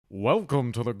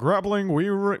Welcome to the Grappling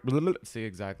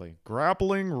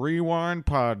Grappling Rewind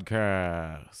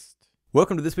Podcast.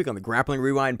 Welcome to this week on the Grappling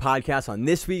Rewind Podcast. On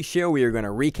this week's show, we are going to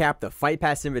recap the Fight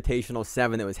Pass Invitational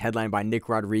 7 that was headlined by Nick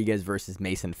Rodriguez versus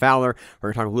Mason Fowler.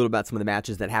 We're going to talk a little about some of the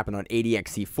matches that happened on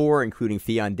ADXC 4, including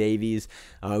Theon Davies,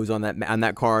 who's on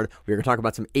that card. We're going to talk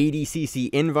about some ADCC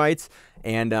invites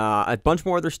and a bunch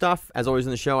more other stuff. As always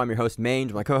in the show, I'm your host,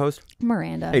 Maine, my co-host,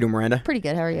 Miranda. How you doing, Miranda? Pretty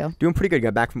good. How are you? Doing pretty good. You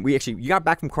got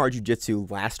back from Car Jiu-Jitsu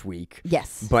last week.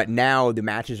 Yes. But now the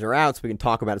matches are out, so we can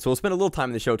talk about it. So we'll spend a little time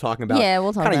in the show talking about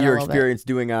we'll talk kind of about your it a little experience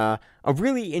doing a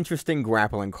really interesting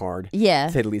grappling card. Yeah.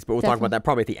 To say the least. But we'll talk about that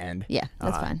probably at the end. Yeah,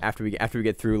 that's fine. After we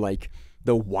get through like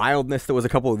the wildness that was a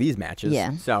couple of these matches.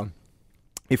 Yeah. So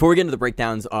before we get into the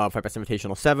breakdowns of Fight Pass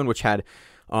Invitational 7, which had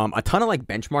a ton of like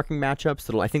benchmarking matchups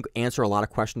that'll I think answer a lot of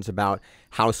questions about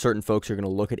how certain folks are going to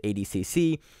look at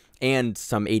ADCC and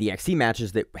some ADXC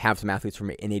matches that have some athletes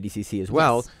from an ADCC as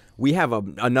well. Yes. We have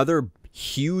another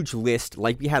huge list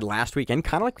like we had last week and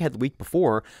kind of like we had the week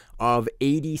before of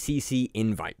ADCC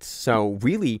invites. So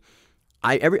really,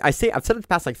 I've said it the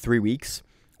past like 3 weeks,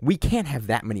 we can't have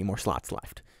that many more slots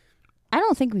left. I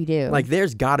don't think we do. Like,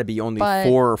 there's got to be only 4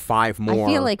 or 5 more.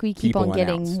 I feel like we keep on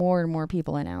getting announced. more and more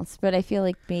people announced, but I feel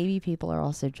like maybe people are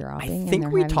also dropping. I think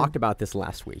we talked about this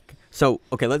last week. So,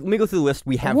 okay, let me go through the list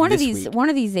we have one this of these week. One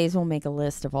of these days we'll make a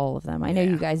list of all of them. I know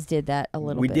you guys did that a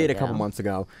little bit We did ago. a couple months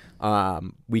ago.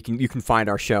 You can find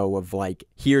our show of like,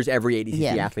 here's every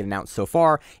ADCC athlete announced so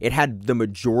far. It had the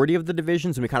majority of the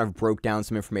divisions, and we kind of broke down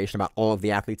some information about all of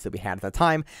the athletes that we had at that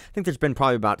time. I think there's been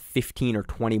probably about 15 or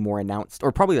 20 more announced,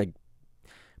 or probably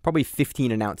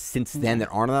 15 announced since then that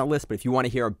aren't on that list. But if you want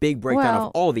to hear a big breakdown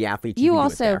of all the athletes, you can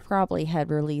also do it there. probably had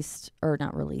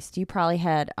you probably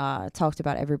had talked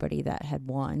about everybody that had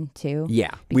won too.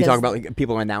 Yeah, we talk about like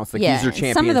people announced like these are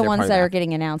champions. Some of the ones that are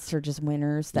getting announced are just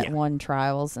winners that won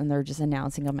trials, and they're just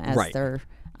announcing them as their,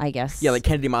 I guess. Yeah, like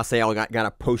Kennedy Maciel got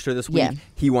a poster this week. Yeah.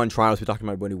 He won trials. We talked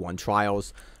about when he won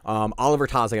trials. Oliver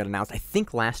Taza got announced, I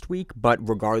think, last week, but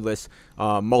regardless,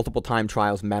 multiple time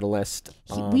trials medalist.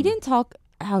 We didn't talk.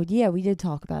 Oh yeah, we did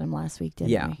talk about him last week, didn't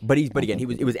we? Yeah, but again,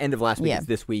 it was end of last week. It's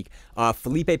this week.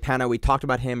 Felipe Pena, we talked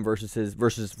about him versus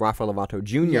Rafael Lovato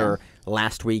Jr.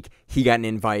 Last week. He got an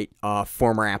invite.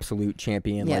 Former absolute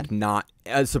champion. Like, not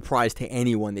a surprise to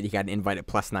anyone that he got an invite at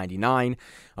plus 99.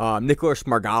 Nicholas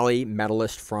Meregali,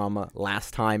 medalist from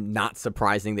last time. Not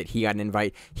surprising that he got an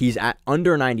invite. He's at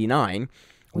under 99,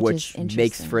 which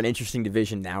makes for an interesting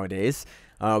division nowadays.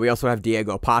 We also have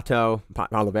Diego Pato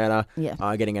Oliveira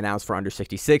getting announced for under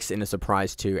 66 in a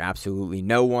surprise to absolutely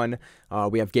no one.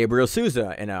 We have Gabriel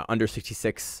Sousa in a under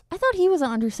 66. I thought he was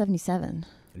under 77.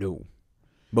 No.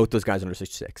 Both those guys are under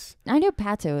 66. I know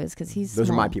Pato is because he's Those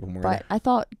small, are my people, more. But I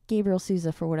thought Gabriel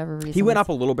Sousa, for whatever reason, he went up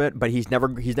a little bit, but he's never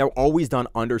always done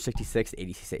under 66 at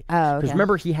ADCC. Oh, okay. Because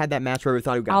remember, he had that match where we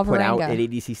thought he got put out at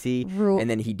ADCC, and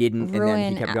then he didn't, and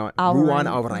then he kept going. Ruan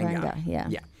Alvarenga.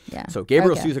 Yeah. So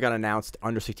Gabriel Sousa got announced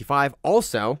under 65.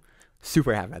 Also,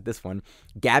 super happy about this one.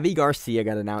 Gabby Garcia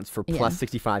got announced for plus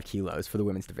 65 kilos for the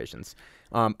women's divisions.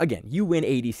 Again, you win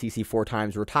ADCC 4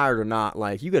 times, retired or not,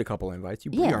 like, you get a couple invites.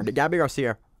 You earned it. Gabby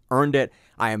Garcia earned it.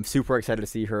 I am super excited to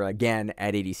see her again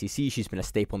at ADCC. She's been a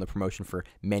staple in the promotion for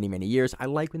many, many years. I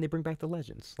like when they bring back the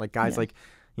legends. Like, guys like,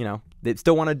 they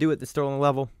still want to do it. They're still on the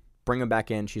level. Bring them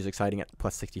back in. She's exciting at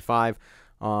plus 65.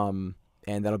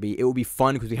 And it will be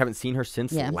fun because we haven't seen her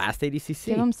since the last ADCC.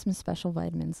 Give them some special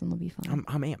vitamins and they'll be fun.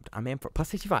 I'm amped. I'm amped for plus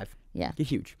 65. Yeah. Get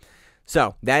huge.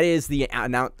 So that is the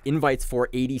invites for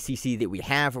ADCC that we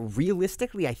have.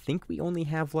 Realistically, I think we only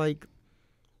have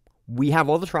we have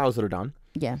all the trials that are done.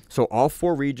 Yeah. So all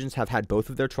 4 regions have had both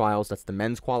of their trials. That's the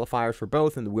men's qualifiers for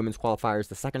both and the women's qualifiers,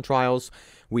 the second trials.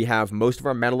 We have most of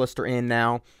our medalists are in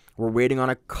now. We're waiting on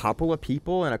a couple of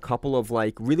people and a couple of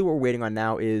really what we're waiting on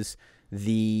now is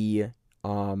the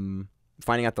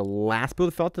finding out the last people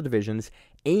that fell out the divisions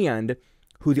and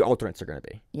who the alternates are going to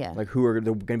be. Yeah. Like, who are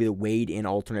going to be the weighed-in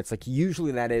alternates. Like,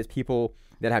 usually that is people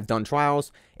that have done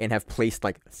trials and have placed,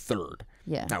 third.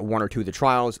 Yeah. At 1 or 2 of the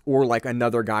trials, or,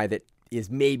 another guy that is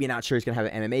maybe not sure he's going to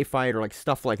have an MMA fight or,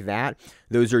 stuff like that.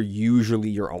 Those are usually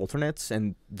your alternates,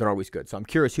 and they're always good. So I'm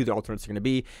curious who the alternates are going to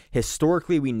be.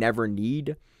 Historically, we never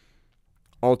need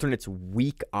alternates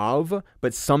week of,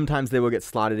 but sometimes they will get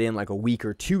slotted in a week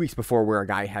or 2 weeks before where a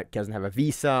guy doesn't have a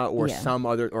visa or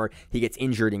or he gets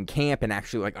injured in camp and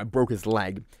actually broke his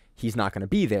leg. He's not going to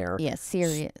be there. Yeah,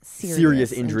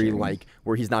 serious injury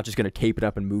where he's not just going to tape it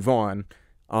up and move on.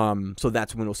 So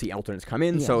that's when we'll see alternates come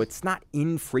in. So it's not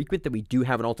infrequent that we do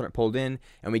have an alternate pulled in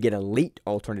and we get a late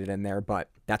alternate in there, but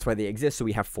that's why they exist. So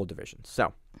we have full divisions.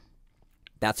 So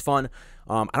That's fun.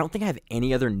 I don't think I have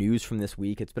any other news from this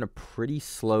week. It's been a pretty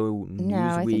slow news week.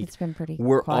 I think it's been pretty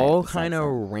We're quiet all kind of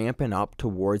ramping up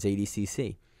towards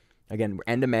ADCC. Again, we're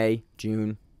end of May,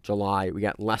 June, July. We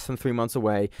got less than 3 months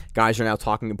away. Guys are now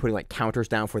talking and putting like counters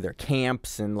down for their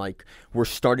camps, and like we're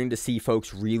starting to see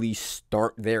folks really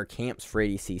start their camps for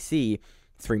ADCC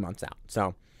 3 months out.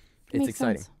 So it's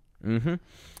exciting.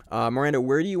 Miranda,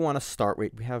 where do you want to start?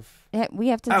 Wait, we have to. we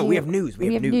have news.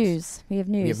 We have news.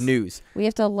 We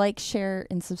have to like, share,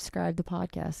 and subscribe the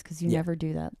podcast because you never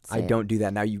do that. I don't do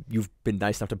that. Now you've been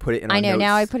nice enough to put it in. I know. Notes,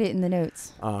 now I put it in the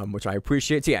notes, which I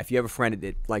appreciate. So yeah, if you have a friend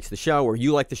that likes the show, or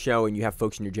you like the show, and you have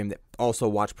folks in your gym that also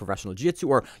watch professional jiu-jitsu,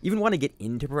 or even want to get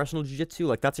into professional jiu-jitsu,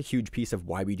 like that's a huge piece of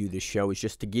why we do this show, is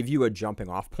just to give you a jumping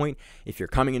off point if you're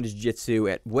coming into jiu-jitsu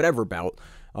at whatever belt.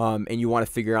 And you want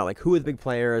to figure out like who are the big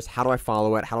players, how do I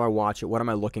follow it, how do I watch it, what am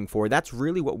I looking for? That's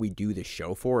really what we do this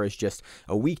show for, is just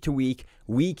a week to week.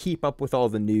 We keep up with all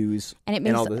the news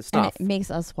and all the stuff. And it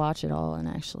makes us watch it all and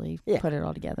actually put it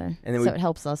all together. And then it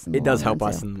helps us. It does help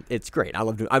us, and it's great. I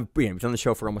love doing. I've been on the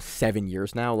show for almost 7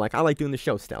 years now. Like I like doing the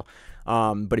show still.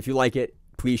 But if you like it,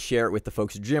 please share it with the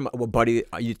folks at the gym, what buddy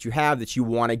that you have that you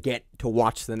want to get to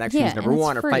watch the next who's number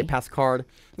one or Fight Pass card.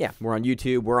 Yeah, we're on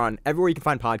YouTube. We're on everywhere you can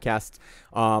find podcasts.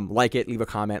 Like it, leave a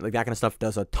comment. Like that kind of stuff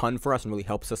does a ton for us and really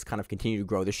helps us kind of continue to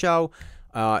grow the show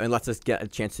and lets us get a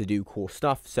chance to do cool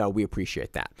stuff. So we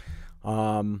appreciate that.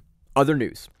 Other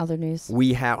news.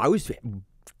 We have, I always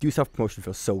do self-promotion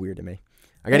feels so weird to me.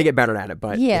 I got to get better at it,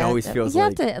 but it always feels you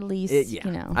like... You have to at least, you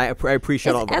know... I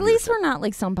appreciate all the... At least we're not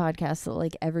like some podcasts that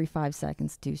like every 5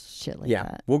 seconds do shit like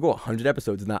that. We'll go 100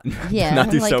 episodes not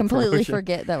do like completely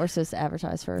forget that we're supposed to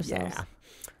advertise for ourselves. Yeah.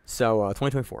 So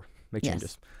 2024, make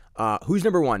changes. Who's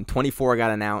number one? 24 got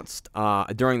announced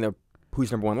during the Who's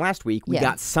Number One last week. We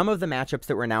got some of the matchups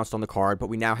that were announced on the card, but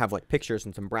we now have like pictures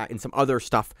and some other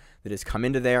stuff that has come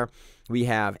into there. We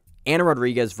have Anna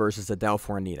Rodriguez versus Adele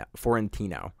Fornarino.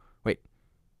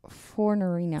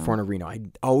 Fornarino. I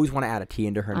always want to add a T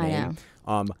into her name.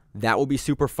 That will be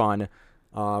super fun.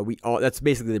 That's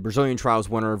basically the Brazilian trials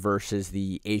winner versus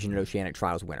the Asian and Oceanic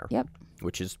trials winner. Yep.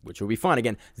 Which will be fun.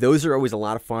 Again, those are always a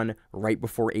lot of fun right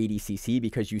before ADCC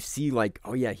because you see like,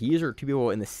 oh yeah, these are two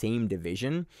people in the same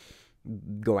division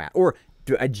go at, or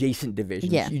adjacent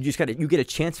divisions. Yeah. You get a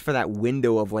chance for that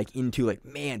window of like into like,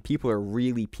 man, people are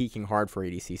really peaking hard for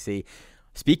ADCC.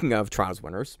 Speaking of trials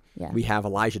winners, we have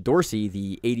Elijah Dorsey,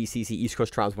 the ADCC East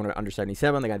Coast trials winner under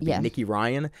 77. They got to beat Nicky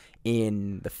Ryan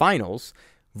in the finals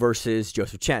versus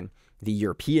Joseph Chen, the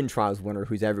European trials winner,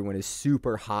 who's everyone is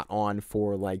super hot on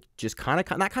for like just kind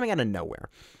of not coming out of nowhere,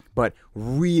 but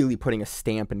really putting a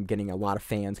stamp and getting a lot of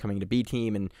fans coming to B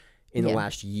Team and in the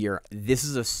last year. This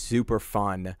is a super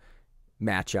fun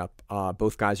matchup.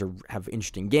 Both guys have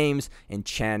interesting games, and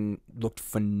Chen looked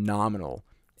phenomenal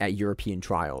at European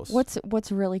trials.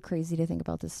 What's really crazy to think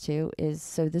about this too is,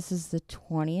 so this is the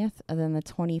 20th, and then the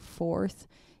 24th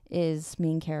is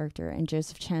main character, and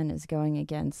Joseph Chen is going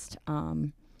against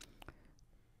 10th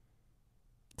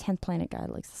Planet guy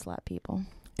that likes to slap people.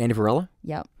 Andy Varela?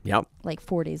 Yep. Like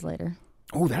 4 days later.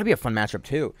 Oh, that'd be a fun matchup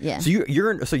too. Yeah. So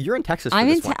you're in Texas for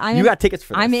this one. You got tickets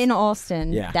for this. I'm in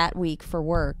Austin that week for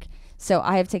work. So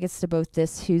I have tickets to both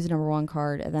this Who's Number One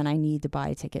card, and then I need to buy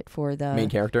a ticket for the main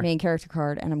character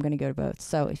card, and I'm going to go to both.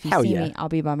 So if you see me, I'll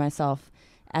be by myself,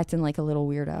 acting like a little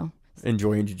weirdo.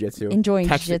 Enjoying jiu-jitsu. You'll be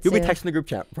texting the group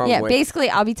chat, probably. Yeah, basically,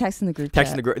 I'll be texting the group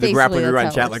chat. The Grappling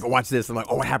rerun chat, like, watch this. I'm like,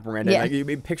 oh, what happened, Miranda? Like, you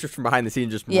made pictures from behind the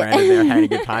scenes, just Miranda there having a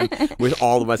good time with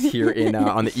all of us here in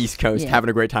on the East Coast, having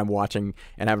a great time watching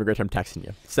and having a great time texting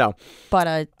you. So,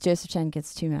 but Joseph Chen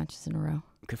gets 2 matches in a row.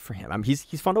 Good for him. He's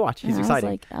fun to watch. He's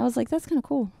exciting. I was like, that's kind of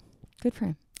cool. Good for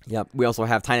him. Yep. We also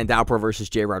have Kaynan Duarte versus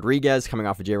Jay Rodriguez, coming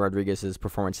off of Jay Rodriguez's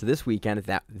performance this weekend.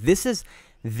 This is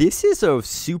a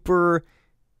super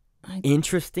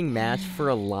interesting match for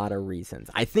a lot of reasons.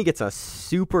 I think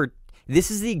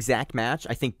this is the exact match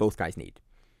I think both guys need.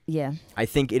 Yeah. I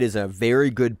think it is a very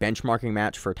good benchmarking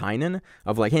match for Kaynan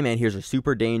of like, hey man, here's a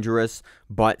super dangerous,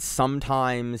 but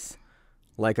sometimes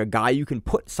like a guy you can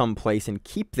put someplace and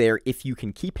keep there if you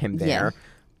can keep him there.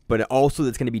 But also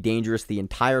that's going to be dangerous the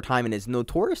entire time and is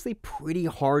notoriously pretty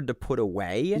hard to put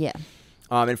away. Yeah.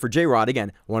 And for J-Rod,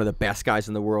 again, one of the best guys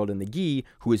in the world in the gi,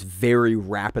 who is very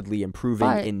rapidly improving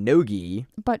in no-gi.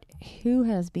 But who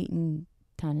has beaten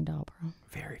Kaynan Duarte?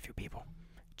 Very few people.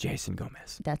 Jason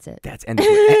Gomez. That's it. That's end of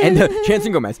list.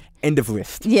 Jansen Gomez, end of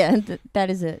list. Yeah, that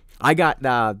is it. I got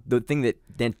the thing that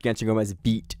Jansen Gomez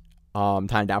beat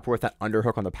Kaynan Duarte with, that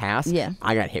underhook on the pass. Yeah.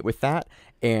 I got hit with that,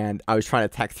 and I was trying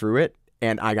to tech through it,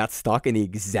 and I got stuck in the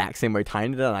exact same way Ty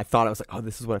did, and I thought I was like, oh,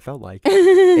 this is what it felt like.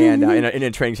 And in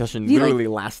a training session literally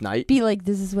last night. Be like,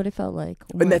 this is what it felt like.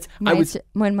 And that's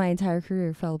when my entire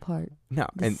career fell apart. No,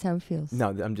 this is how it feels. No,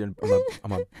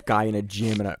 I'm a guy in a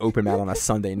gym and an open mat on a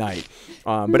Sunday night.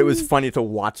 But it was funny to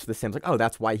watch the Sims. Like, oh,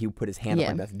 that's why he put his hand up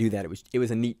like that to do that. It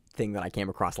was a neat thing that I came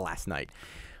across last night.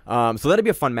 So that'll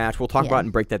be a fun match. We'll talk about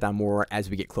and break that down more as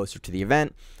we get closer to the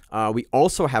event. We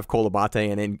also have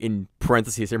Kolabate, and in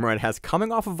parentheses, Imran has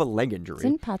coming off of a leg injury.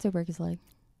 Didn't Pato break his leg?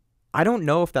 I don't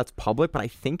know if that's public, but I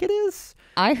think it is.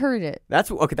 I heard it. That's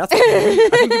I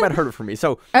think you might have heard it from me.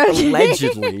 So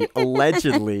allegedly,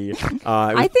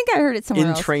 I think I heard it somewhere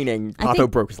else. In training,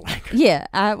 Pato broke his leg.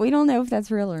 Yeah, we don't know if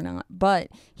that's real or not, but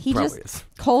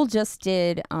Cole just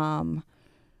did.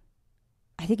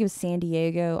 I think it was San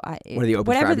Diego.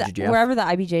 Whatever the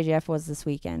IBJJF was this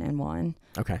weekend and won.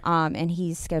 Okay. And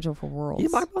he's scheduled for Worlds.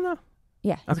 He's a black belt now?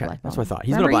 Yeah. Okay. That's what I thought.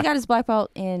 He got his black belt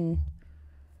in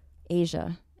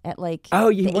Asia at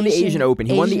he won the Asian Open.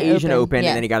 He won the Asian Open and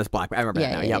then he got his black belt. I remember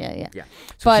that now. Yeah.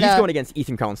 So he's going against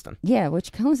Ethan Collinston. Yeah,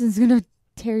 which Collinston's gonna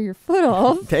tear your foot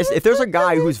off. If there's a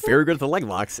guy who's very good at the leg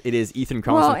locks, it is Ethan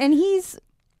Collinston. Well, and he's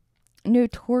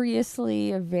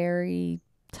notoriously a very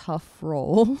tough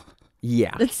role.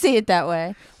 Yeah. Let's say it that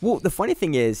way. Well, the funny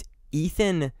thing is,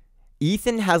 Ethan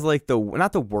has not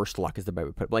the worst luck is the way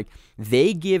we put it.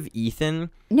 They give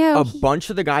Ethan a bunch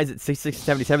of the guys at 66,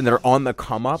 77 that are on the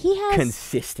come up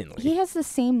consistently. He has the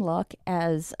same luck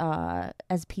as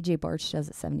PJ Barch does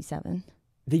at 77.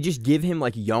 They just give him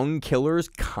young killers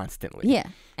constantly. Yeah.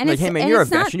 And hey man, you're a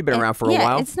veteran. You've been around for a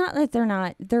while. It's not that they're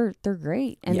not. They're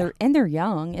great and they're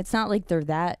young. It's not like they're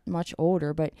that much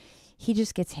older, but he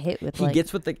just gets hit with He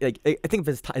gets with I think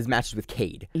of his matches with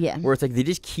Cade. Yeah. Where it's they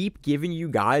just keep giving you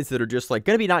guys that are just going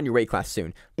to be not in your weight class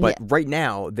soon. But right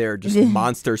now, they're just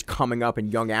monsters coming up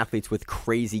and young athletes with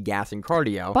crazy gas and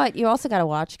cardio. But you also got to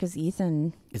watch because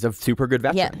Ethan is a super good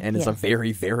veteran and is a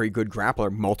very, very good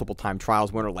grappler, multiple time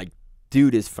trials winner.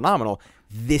 Dude is phenomenal.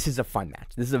 This is a fun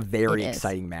match. This is a very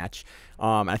exciting match.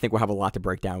 I think we'll have a lot to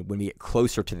break down when we get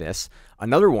closer to this.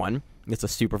 Another one. This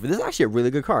is actually a really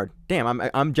good card. Damn,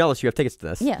 I'm jealous you have tickets to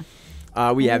this. Yeah.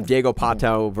 We have Diego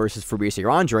Pato versus Fabricio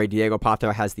Andre. Diego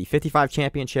Pato has the 55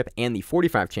 championship and the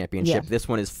 45 championship. Yeah. This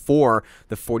one is for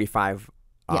the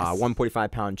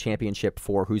 145-pound championship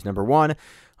for who's number one.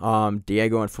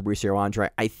 Diego and Fabricio Andre.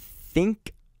 I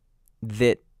think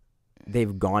that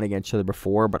they've gone against each other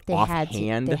before, but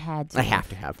offhand, they had to. They have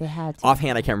to have. They had to.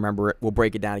 Offhand, I can't remember it. We'll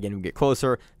break it down again when we get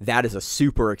closer. That is a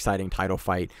super exciting title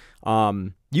fight.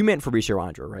 You meant Fabricio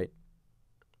Andre, right?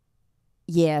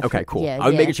 Yeah. Okay, cool. I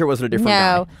was making sure it wasn't a different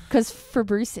guy. No, because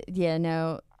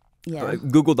Fabricio, Yeah.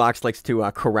 Google Docs likes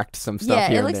to correct some stuff here and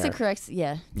there. Yeah, it likes to correct,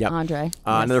 Andre. Yes.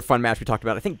 Another fun match we talked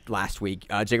about, I think, last week.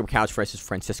 Jacob Couch versus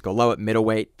Francisco Lowe at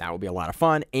middleweight. That will be a lot of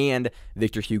fun. And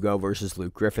Victor Hugo versus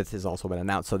Luke Griffith has also been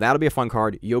announced. So that'll be a fun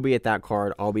card. You'll be at that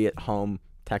card. I'll be at home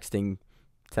texting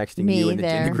you in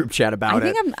the group chat about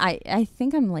it. I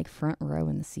think I'm front row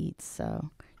in the seats, so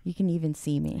you can even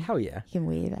see me. Hell yeah. You can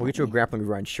wave at We'll get you a Grappling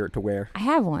Grind shirt to wear. I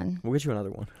have one. We'll get you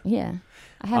another one. Yeah.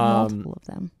 I have multiple of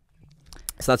them.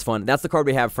 So that's fun. That's the card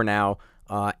we have for now.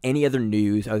 Any other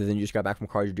news other than you just got back from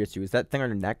Car Jiu-Jitsu? Is that thing on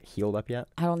your neck healed up yet?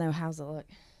 I don't know. How's it look?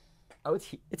 Oh,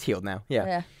 it's healed now.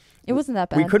 Yeah. It wasn't that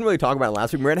bad. We couldn't really talk about it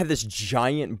last week. Miranda had this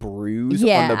giant bruise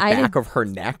on the back of her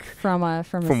neck from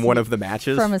one of the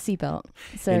matches. From a seatbelt.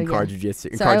 So in Car Jiu-Jitsu.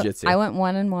 I went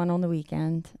 1-1 on the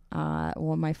weekend.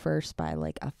 Won my first by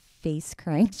a face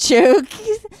crank choke.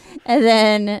 And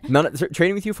then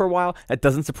training with you for a while, that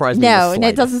doesn't surprise me. No, and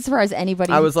it doesn't surprise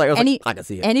anybody. I was like, I can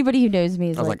see it. Anybody who knows me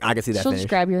is I can see that. She'll just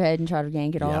grab your head and try to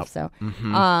yank it off. So,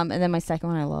 and then my second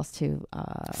one I lost to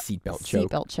seatbelt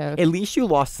choke. At least you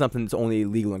lost something that's only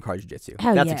legal in Car Jiu-Jitsu.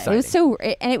 That's exciting.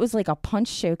 It was a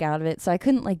punch choke out of it, so I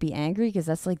couldn't be angry because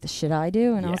that's the shit I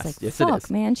do, and I was like,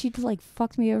 fuck, man, she just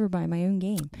fucked me over by my own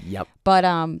game. Yep.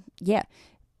 But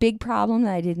big problem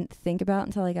that I didn't think about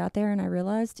until I got there and I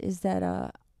realized is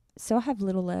that so I have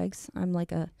little legs. I'm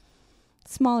a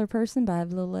smaller person, but I have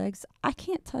little legs. I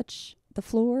can't touch the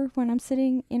floor when I'm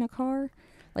sitting in a car.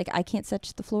 I can't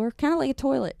touch the floor, kind of like a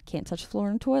toilet. Can't touch the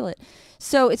floor in a toilet.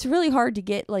 So it's really hard to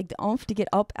get the oomph to get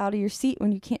up out of your seat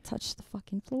when you can't touch the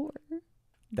fucking floor.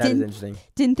 That is interesting.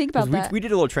 Didn't think about that. We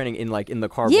did a little training in the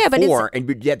car before, and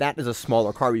that is a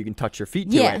smaller car where you can touch your feet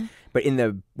to it. But in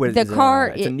the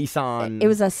car, it's a Nissan. It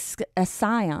was a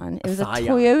Scion. It was a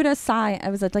Toyota Scion. It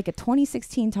was a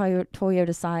 2016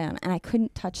 Toyota Scion, and I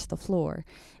couldn't touch the floor.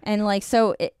 And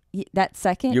that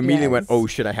second, you immediately went, oh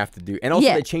shit, I have to do. And also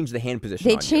they changed the hand position.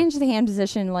 They changed the hand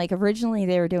position. Like originally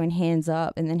they were doing hands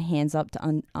up and then hands up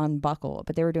to unbuckle,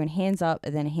 but they were doing hands up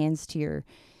and then hands to your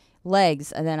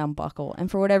legs and then unbuckle. And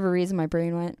for whatever reason, my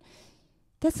brain went,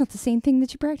 that's not the same thing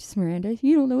that you practice, Miranda.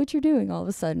 You don't know what you're doing all of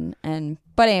a sudden.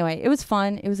 But anyway, it was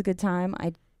fun. It was a good time.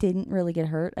 I didn't really get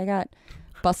hurt. I got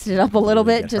busted up a little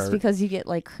bit just because you get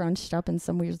like crunched up in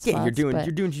some weird spots. Yeah,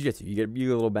 you're doing jiu-jitsu. You get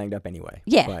a little banged up anyway.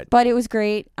 Yeah, but it was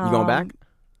great. You going back?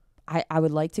 I would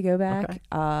like to go back. Okay.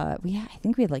 I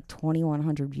think we had like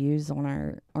 2,100 views on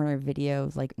our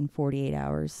video like in 48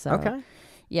 hours. So okay.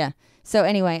 Yeah. So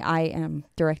anyway, I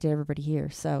directed everybody here.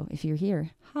 So if you're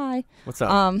here, hi. What's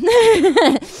up?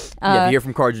 If you're here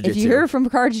from Car Jiu-Jitsu. If you're here from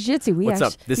Car Jiu-Jitsu, what's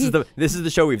up? This is the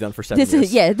show we've done for 7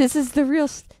 years. This is the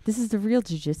real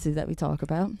jiu-jitsu that we talk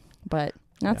about. But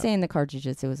not saying the Car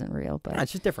Jiu-Jitsu isn't real, but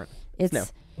it's just different.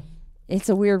 It's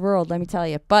a weird world, let me tell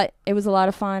you. But it was a lot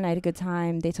of fun. I had a good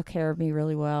time. They took care of me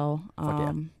really well.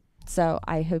 So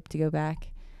I hope to go back.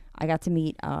 I got to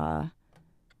meet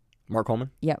Mark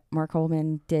Coleman? Yep. Mark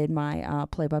Coleman did my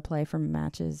play-by-play from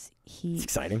matches. It's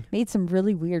exciting. Made some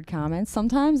really weird comments.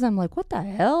 Sometimes I'm like, what the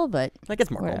hell? But I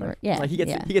guess Mark Coleman. Yeah. Like he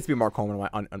gets to be Mark Coleman.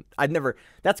 I'd never.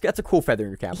 That's a cool feather in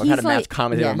your cap. I've had a match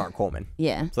commented on Mark Coleman.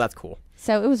 Yeah. So that's cool.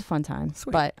 So it was a fun time.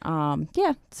 Sweet. But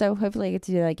yeah. So hopefully I get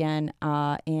to do that again.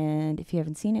 And if you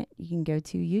haven't seen it, you can go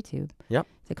to YouTube. Yep.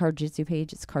 The Car Jiu-Jitsu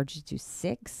page. It's Car Jiu-Jitsu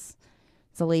 6.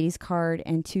 It's a ladies card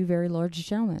and 2 very large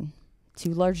gentlemen.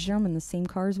 2 large gentlemen, the same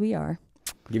car as we are.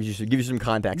 Give you some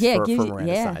context for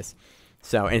Miranda's size.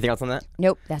 So, anything else on that?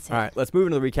 Nope, that's it. All right, let's move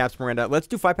into the recaps, Miranda. Let's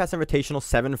do Fight Pass Invitational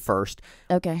 7 first.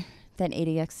 Okay, then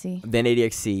ADXC. Then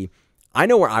ADXC. I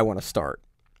know where I want to start.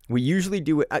 We usually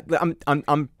do it. I'm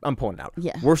pulling it out.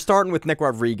 Yeah. We're starting with Nick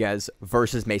Rodriguez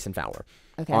versus Mason Fowler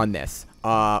on this.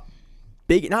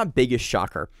 Not biggest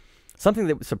shocker. Something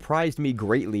that surprised me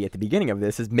greatly at the beginning of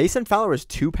this is Mason Fowler is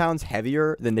 2 pounds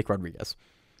heavier than Nick Rodriguez.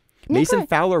 Mason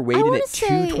Fowler weighed in at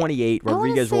 228.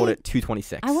 Rodriguez rolled at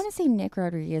 226. I want to say Nick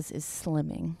Rodriguez is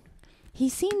slimming. He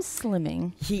seems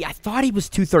slimming. I thought he was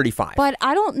 235. But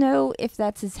I don't know if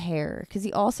that's his hair because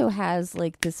he also has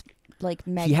like this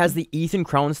he has the Ethan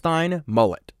Kronstein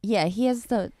mullet. Yeah, he has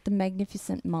the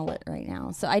magnificent mullet right now.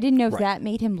 So I didn't know if that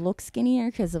made him look skinnier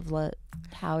because of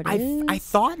how it is. I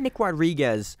thought Nick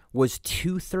Rodriguez was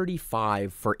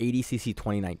 235 for ADCC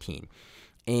 2019.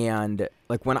 And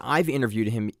like when I've interviewed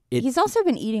him, he's also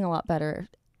been eating a lot better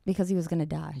because he was going to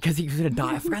die. Because he was going to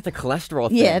die. I forgot the cholesterol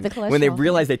thing. Yeah, the cholesterol. When they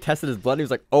realized they tested his blood, he was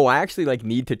like, "Oh, I actually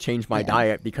need to change my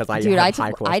diet because I have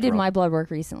high cholesterol." I did my blood work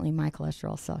recently. My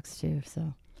cholesterol sucks too.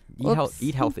 So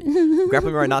eat healthy.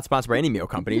 Grappling are not sponsored by any meal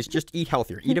companies. Just eat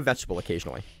healthier. Eat a vegetable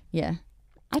occasionally. Yeah,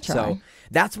 I try. So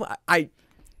that's what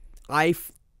I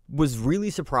was really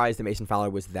surprised that Mason Fowler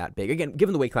was that big. Again,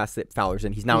 given the weight class that Fowler's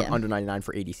in, he's now under 99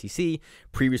 for ADCC,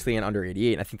 previously in under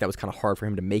 88, and I think that was kind of hard for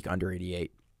him to make under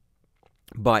 88.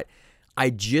 But I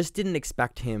just didn't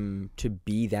expect him to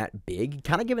be that big,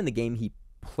 kind of given the game he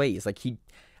plays. I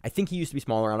think he used to be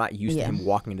smaller. I'm not used to him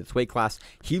walking into this weight class.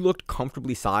 He looked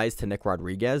comfortably sized to Nick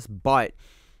Rodriguez, but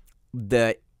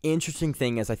the interesting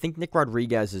thing is I think Nick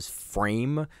Rodriguez's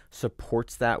frame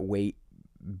supports that weight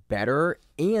better,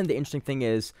 and the interesting thing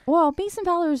is, well, Mason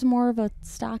Fowler is more of a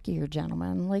stockier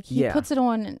gentleman. Like he puts it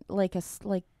on like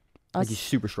he's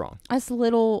super strong. Us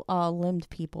little limbed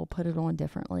people put it on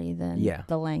differently than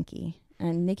the lanky.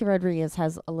 And Nicky Rodriguez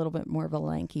has a little bit more of a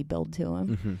lanky build to him.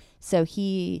 Mm-hmm. So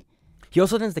he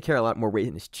also tends to carry a lot more weight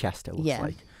in his chest. It looks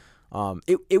like.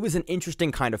 It was an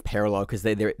interesting kind of parallel because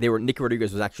they were Nicky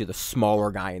Rodriguez was actually the smaller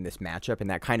guy in this matchup,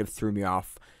 and that kind of threw me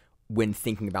off when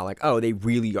thinking about they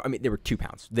really are. I mean, they were 2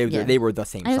 pounds. They were the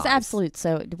same size. It was absolute,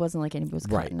 so it wasn't like anybody was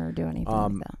cutting or doing anything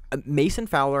like that. Mason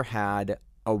Fowler had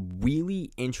a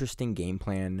really interesting game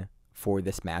plan for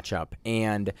this matchup,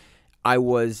 and I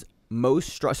was most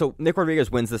struck. So Nick Rodriguez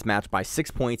wins this match by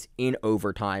 6 points in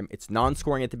overtime. It's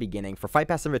non-scoring at the beginning. For Fight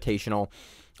Pass Invitational,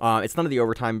 it's none of the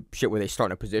overtime shit where they start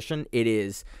in a position. It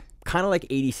is kind of like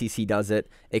ADCC does it,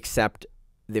 except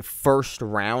the first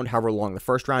round, however long the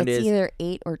first round is. It's either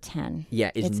 8 or 10.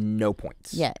 Yeah, it's no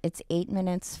points. Yeah, it's 8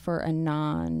 minutes for a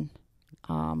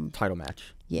title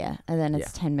match. Yeah, and then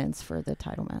it's 10 minutes for the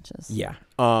title matches. Yeah.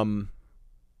 And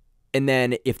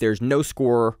then if there's no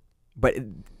score, but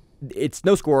it's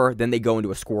no score, then they go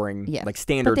into a scoring, like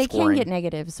standard scoring. But they can get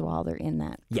negatives while they're in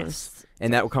that. Yes.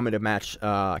 And that will come into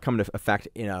effect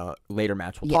in a later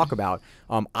match we'll talk about.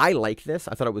 I like this.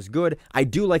 I thought it was good. I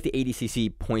do like the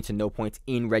ADCC points and no points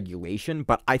in regulation,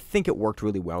 but I think it worked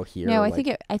really well here. No, I think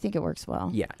it works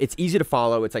well. Yeah. It's easy to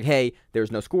follow. It's like, hey,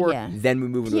 there's no score. Then we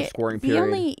move into a scoring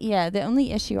period. The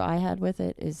only issue I had with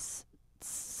it is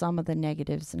some of the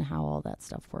negatives and how all that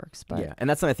stuff works. But yeah, and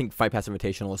that's something I think Fight Pass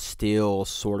Invitational is still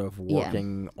sort of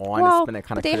working on. Well, it's been a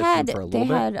kind of criticism for a little bit.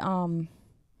 They had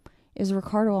it was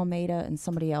Ricardo Almeida and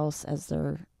somebody else as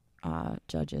their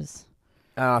judges.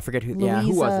 I forget who.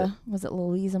 Who was it? Was it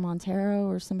Luisa Montero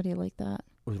or somebody like that?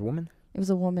 Was it a woman? It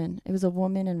was a woman. It was a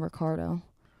woman and Ricardo.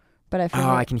 But I forget.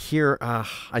 I can hear.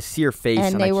 I see her face,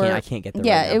 and I can't get there.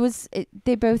 Yeah, right now. it was.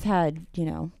 They both had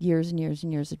years and years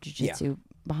and years of jiu-jitsu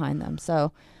behind them.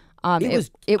 So,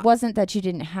 it wasn't that you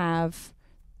didn't have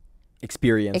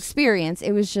experience.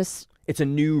 It was just it's a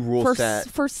new rule set.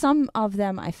 For some of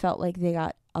them, I felt like they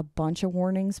got a bunch of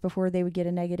warnings before they would get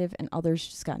a negative, and others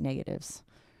just got negatives.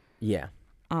 Yeah.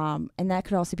 And that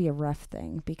could also be a ref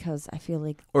thing because I feel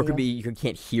like... Or it could be you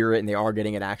can't hear it and they are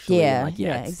getting it actually. Yeah,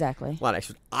 exactly. A lot of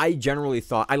extras. I generally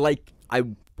thought... I like but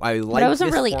I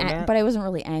wasn't this really format. but I wasn't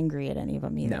really angry at any of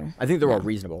them either. No, I think they're all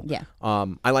reasonable. Yeah.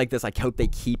 I like this. I hope they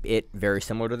keep it very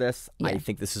similar to this. Yeah. I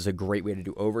think this is a great way to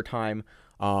do overtime.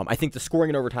 I think the scoring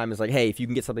in overtime is like, hey, if you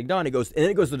can get something done, it goes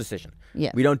to the decision.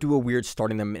 Yeah. We don't do a weird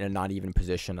starting them in a not even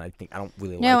position. I don't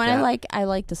really like that. No, and I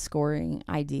like the scoring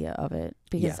idea of it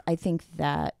because I think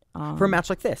that for a match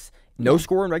like this, no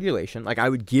score in regulation. Like I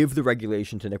would give the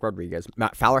regulation to Nick Rodriguez.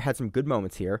 Matt Fowler had some good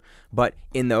moments here, but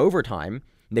in the overtime,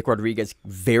 Nick Rodriguez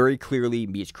very clearly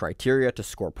meets criteria to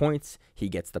score points. He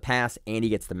gets the pass and he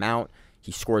gets the mount.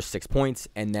 He scores 6 points,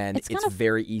 and then it's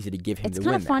very easy to give him the win. It's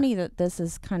kind of funny that this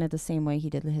is kind of the same way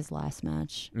he did his last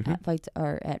match at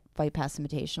Fight Pass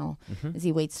Invitational, is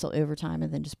he waits till overtime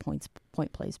and then just point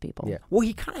plays people. Yeah. Well,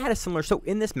 he kind of had a similar. So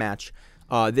in this match,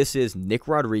 this is Nick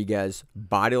Rodriguez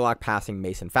body lock passing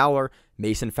Mason Fowler.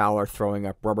 Mason Fowler throwing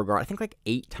up rubber guard. I think like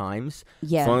 8 times.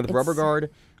 Yeah. Throwing up the rubber guard.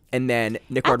 And then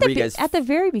Nick Rodriguez... at the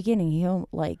very beginning,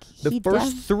 the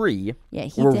first 3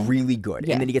 were really good.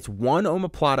 Yeah. And then he gets one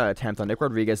omoplata attempt on Nick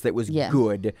Rodriguez that was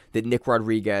good, that Nick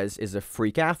Rodriguez is a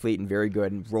freak athlete and very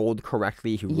good and rolled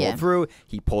correctly. He rolled through,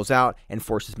 he pulls out and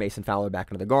forces Mason Fowler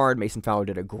back into the guard. Mason Fowler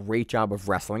did a great job of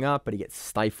wrestling up, but he gets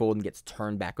stifled and gets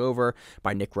turned back over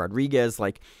by Nick Rodriguez.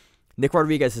 Like, Nick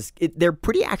Rodriguez they're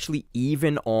pretty actually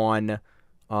even on...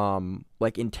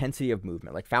 like intensity of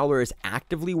movement. Like Fowler is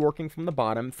actively working from the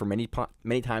bottom for many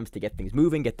times to get things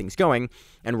moving, get things going,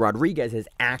 and Rodriguez is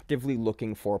actively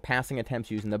looking for passing attempts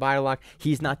using the body lock.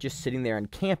 He's not just sitting there and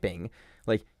camping.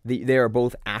 Like they are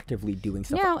both actively doing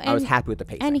stuff. No, I was happy with the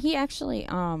pacing. And he actually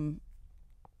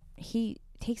he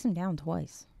takes him down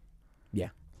twice. Yeah.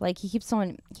 Like he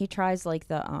tries like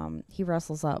he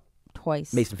wrestles up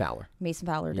twice. Mason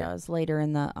Fowler does later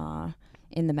in the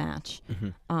match.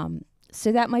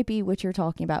 So that might be what you're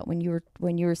talking about when you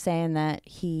were saying that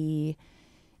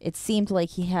it seemed like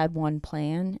he had one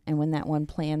plan, and when that one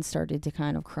plan started to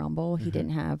kind of crumble, he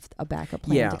didn't have a backup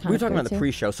plan. Yeah, we were talking about the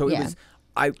pre-show, so it was.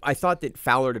 I thought that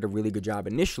Fowler did a really good job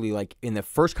initially, like in the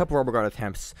first couple rubber guard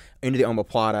attempts into the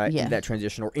omoplata, into that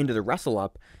transition, or into the wrestle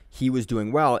up, he was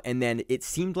doing well, and then it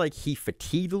seemed like he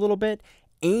fatigued a little bit.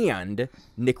 And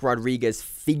Nick Rodriguez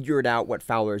figured out what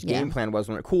Fowler's game plan was.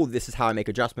 When cool, this is how I make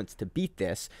adjustments to beat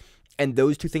this. And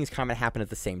those two things kind of happen at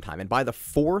the same time. And by the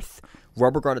 4th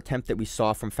rubber guard attempt that we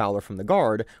saw from Fowler from the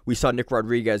guard, we saw Nick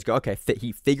Rodriguez go, okay,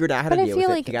 he figured out how to deal with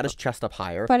it. He got his chest up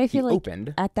higher. But I feel like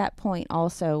opened. At that point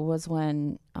also was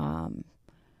when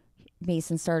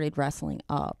Mason started wrestling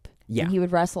up. Yeah. And he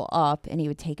would wrestle up and he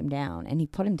would take him down. And he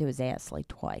put him to his ass like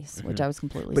twice, which I was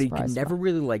completely surprised But he could never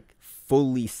really like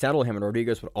fully settle him. And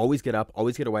Rodriguez would always get up,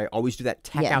 always get away, always do that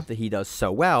tech out that he does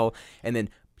so well. And then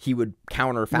he would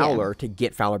counter Fowler to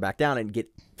get Fowler back down and get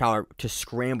Fowler to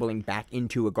scrambling back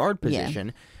into a guard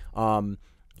position.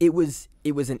 It was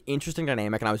an interesting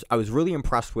dynamic, and I was really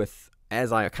impressed with,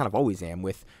 as I kind of always am,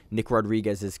 with Nick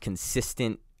Rodriguez's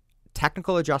consistent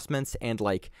technical adjustments and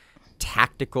like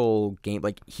tactical game.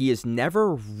 Like he is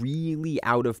never really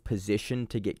out of position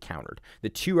to get countered. The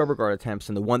 2 rubber guard attempts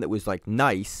and the one that was like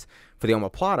nice for the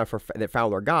omoplata that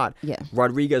Fowler got,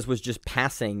 Rodriguez was just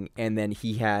passing, and then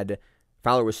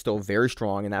Fowler was still very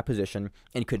strong in that position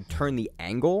and could turn the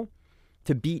angle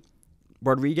to beat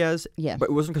Rodriguez. Yeah. But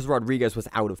it wasn't because Rodriguez was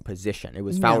out of position. It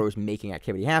was Fowler was making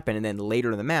activity happen. And then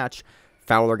later in the match,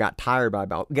 Fowler got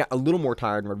a little more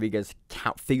tired, and Rodriguez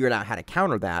figured out how to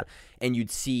counter that. And you'd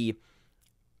see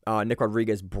Nick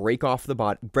Rodriguez break off the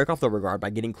regard by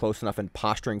getting close enough and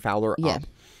posturing Fowler up.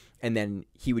 And then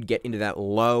he would get into that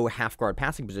low half-guard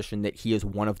passing position that he is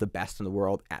one of the best in the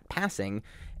world at passing.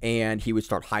 And he would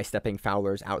start high-stepping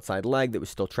Fowler's outside leg that was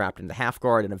still trapped in the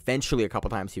half-guard. And eventually, a couple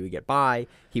times, he would get by.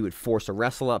 He would force a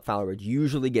wrestle-up. Fowler would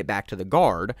usually get back to the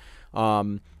guard.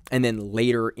 And then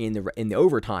later in the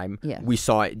overtime, we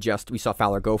saw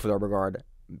Fowler go for the rubber guard.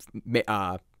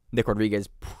 Nick Rodriguez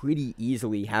pretty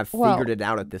easily have figured it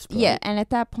out at this point. Yeah, and at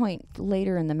that point,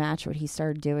 later in the match, what he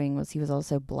started doing was he was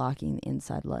also blocking the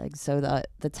inside leg. So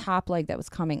the top leg that was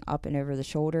coming up and over the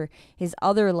shoulder, his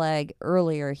other leg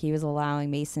earlier, he was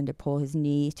allowing Mason to pull his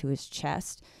knee to his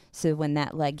chest. So when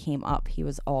that leg came up, he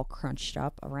was all crunched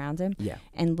up around him. Yeah.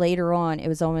 And later on, it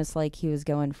was almost like he was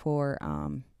going for,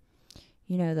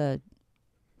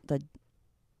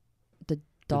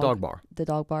 the dog bar. The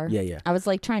dog bar. Yeah. I was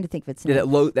like trying to think of its name. Yeah,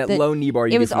 that low knee bar.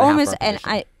 It was almost, and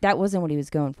that wasn't what he was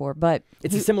going for, but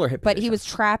it's a similar hip position. But he was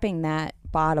trapping that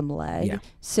bottom leg,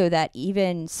 so that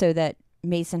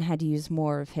Mason had to use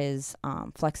more of his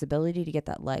flexibility to get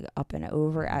that leg up and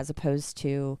over, as opposed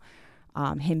to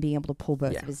him being able to pull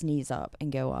both of his knees up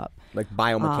and go up. Like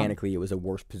biomechanically, it was a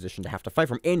worse position to have to fight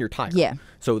from, and you're tired. Yeah.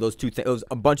 So those two things,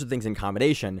 a bunch of things in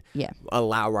combination,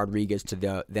 allow Rodriguez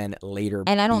to then later.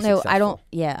 And I don't know. Successful.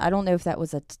 I don't know if that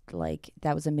was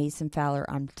a Mason Fowler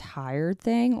I'm tired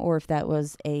thing, or if that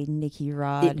was a Nicky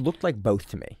Rod. It looked like both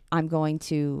to me. I'm going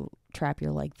to trap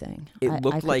your leg thing. It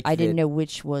looked like I didn't know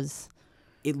which was.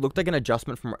 It looked like an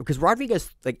adjustment from, because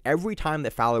Rodriguez, like every time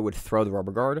that Fowler would throw the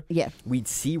rubber guard, we'd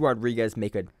see Rodriguez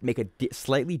make a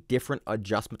slightly different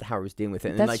adjustment to how he was dealing with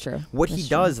it. And That's true. What he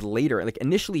does later, like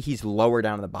initially he's lower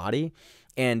down in the body,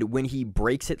 and when he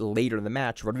breaks it later in the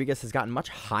match, Rodriguez has gotten much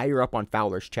higher up on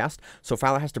Fowler's chest, so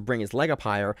Fowler has to bring his leg up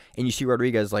higher, and you see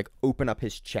Rodriguez like open up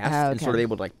his chest and sort of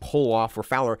able to like pull off, where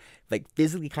Fowler like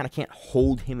physically kind of can't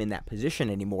hold him in that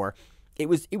position anymore. It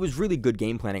was really good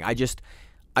game planning.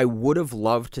 I would have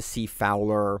loved to see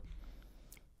Fowler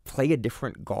play a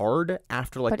different guard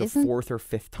after like the fourth or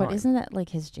fifth time. But isn't that like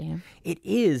his jam? It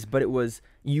is, but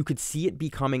you could see it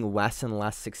becoming less and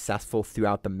less successful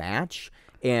throughout the match.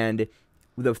 And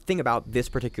the thing about this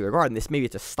particular guard, and maybe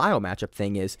it's a style matchup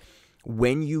thing, is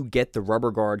when you get the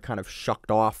rubber guard kind of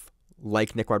shucked off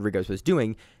like Nick Rodriguez was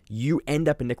doing, you end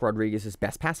up in Nick Rodriguez's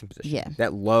best passing position. Yeah.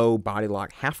 That low body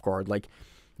lock half guard, like.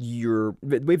 The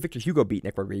way Victor Hugo beat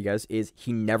Nick Rodriguez is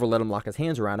he never let him lock his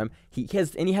hands around him. He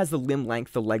has the limb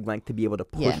length, the leg length to be able to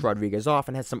push Rodriguez off,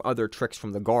 and has some other tricks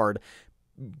from the guard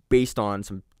based on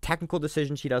some technical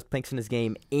decisions he thinks in his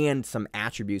game, and some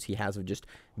attributes he has of just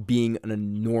being an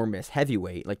enormous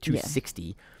heavyweight, like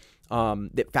 260,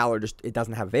 that Fowler it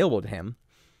doesn't have available to him.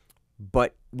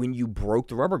 But when you broke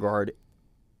the rubber guard,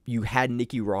 you had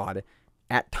Nicky Rod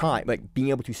at time, like being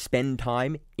able to spend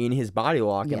time in his body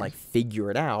lock and like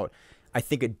figure it out. I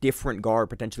think a different guard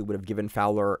potentially would have given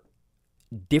Fowler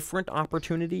different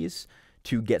opportunities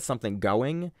to get something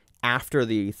going. After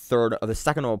the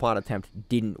second omoplata attempt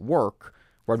didn't work,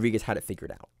 Rodriguez had it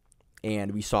figured out.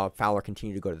 And we saw Fowler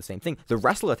continue to go to the same thing. The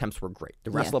wrestle attempts were great. The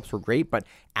wrestle ups were great, but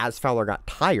as Fowler got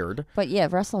tired... But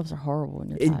wrestle ups are horrible when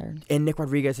you're tired. And Nick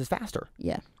Rodriguez is faster.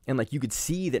 Yeah. And like you could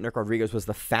see that Nick Rodriguez was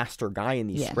the faster guy in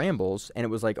these scrambles, and it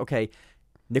was like, okay,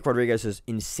 Nick Rodriguez is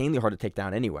insanely hard to take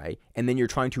down anyway, and then you're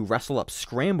trying to wrestle up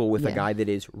scramble with a guy that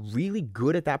is really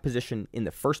good at that position in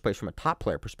the first place from a top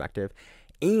player perspective,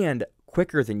 and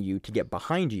quicker than you to get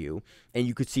behind you, and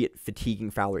you could see it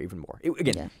fatiguing Fowler even more.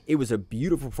 It was a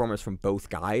beautiful performance from both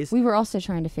guys. We were also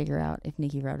trying to figure out if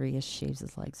Nicky Rodriguez shaves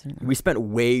his legs or not. We spent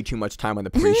way too much time on the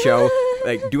pre-show,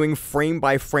 like doing frame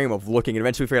by frame of looking, and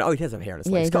eventually we figured out, he does have hair in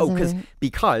his legs.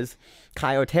 Because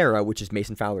Kai Otero, which is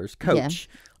Mason Fowler's coach,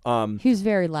 who's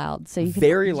very loud, so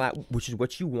you loud, which is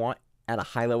what you want at a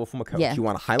high level from a coach. Yeah. You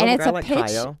want a high level guy like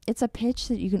Kaio. It's a pitch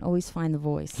that you can always find the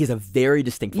voice. He has a very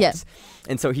distinct voice.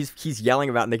 And so he's yelling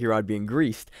about Nicky Rod being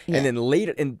greased. And then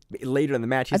later in the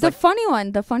match, he's the funny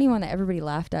one that everybody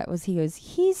laughed at was he goes,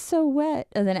 "He's so wet,"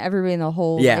 and then everybody in the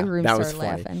whole room started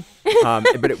laughing.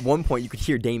 But at one point you could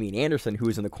hear Damian Anderson, who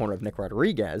was in the corner of Nick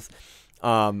Rodriguez.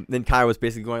 Then Kai was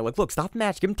basically going like, "Look, stop the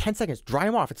match. Give him 10 seconds. Dry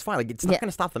him off. It's fine. Like it's not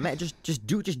gonna stop the match.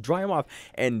 Just dry him off."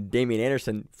 And Damian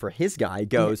Anderson, for his guy,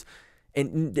 goes.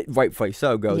 And rightfully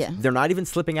so, goes, they're not even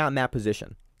slipping out in that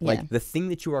position. Like, the thing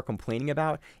that you are complaining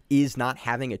about is not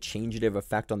having a changeative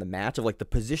effect on the match of, like, the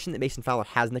position that Mason Fowler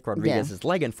has Nick Rodriguez's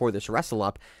leg in for this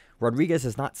wrestle-up. Rodriguez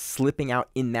is not slipping out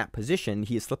in that position.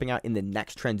 He is slipping out in the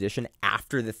next transition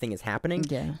after the thing is happening,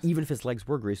 even if his legs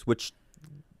were greased, which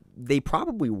they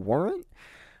probably weren't.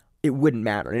 It wouldn't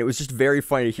matter. And it was just very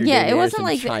funny to hear Damian Anderson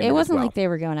chime in it wasn't as well. like they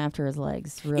were going after his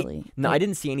legs, really. I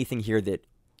didn't see anything here that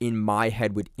in my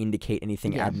head would indicate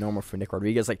anything abnormal for Nick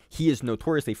Rodriguez. Like, he is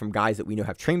notoriously, from guys that we know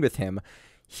have trained with him,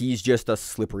 he's just a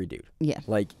slippery dude. Yeah.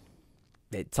 Like,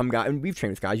 some guy, and we've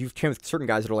trained with guys, you've trained with certain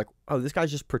guys that are like, oh, this guy's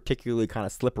just particularly kind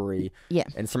of slippery. Yeah.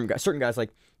 And certain guys,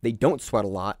 like, they don't sweat a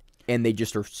lot, and they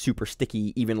just are super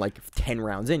sticky, even like 10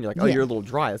 rounds in. You're like, oh, you're a little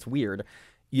dry. That's weird.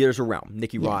 There's a realm.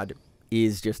 Nicky Rod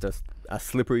is just a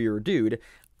slipperier dude.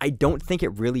 I don't think it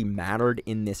really mattered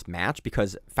in this match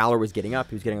because Fowler was getting up,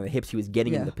 he was getting on the hips, he was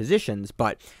getting in the positions,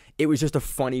 but it was just a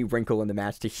funny wrinkle in the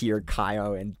match to hear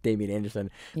Kaio and Damian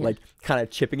Anderson like kind of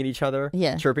chipping at each other,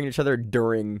 chirping at each other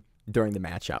during the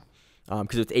matchup.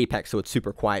 Because it's Apex, so it's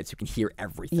super quiet, so you can hear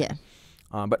everything. Yeah.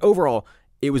 But overall,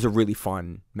 it was a really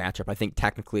fun matchup. I think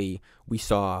technically we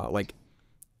saw, like,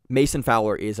 Mason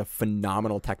Fowler is a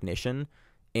phenomenal technician,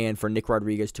 and for Nick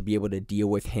Rodriguez to be able to deal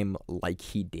with him like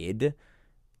he did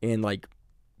and, like,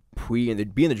 be in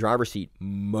the driver's seat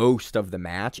most of the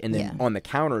match, and then on the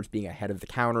counters, being ahead of the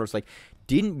counters, like,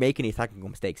 didn't make any technical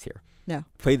mistakes here. No.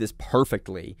 Played this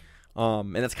perfectly.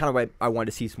 And that's kind of why I wanted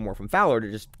to see some more from Fowler,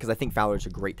 because I think Fowler's a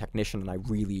great technician, and I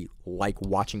really like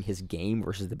watching his game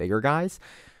versus the bigger guys.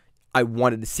 I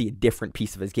wanted to see a different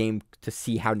piece of his game to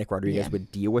see how Nick Rodriguez would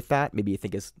deal with that.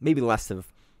 Maybe less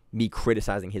of me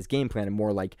criticizing his game plan and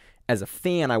more like, as a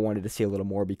fan, I wanted to see a little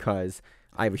more because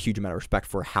I have a huge amount of respect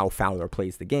for how Fowler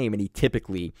plays the game, and he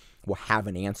typically will have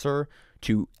an answer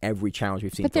to every challenge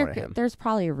we've seen thrown at him. There's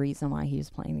probably a reason why he was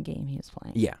playing the game he was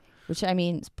playing. Yeah. Which, I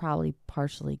mean, is probably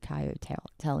partially Kaio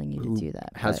telling you to do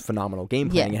that. Has phenomenal game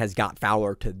planning and has got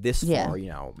Fowler to this far. You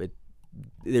know,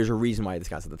 there's a reason why this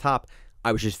guy's at the top.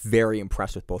 I was just very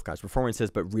impressed with both guys' performances,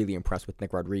 but really impressed with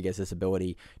Nick Rodriguez's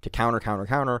ability to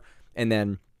counter, and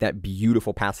then that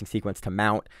beautiful passing sequence to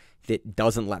Mount that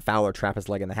doesn't let Fowler trap his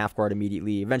leg in the half guard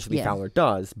immediately. Eventually, Fowler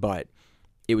does, but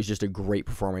it was just a great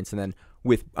performance. And then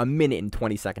with a minute and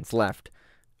 20 seconds left,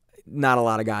 not a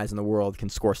lot of guys in the world can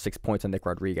score 6 points on Nick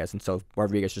Rodriguez, and so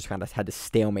Rodriguez just kind of had to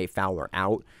stalemate Fowler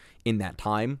out in that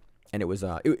time. And it was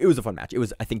a fun match. It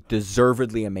was, I think,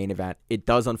 deservedly a main event. It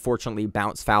does, unfortunately,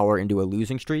 bounce Fowler into a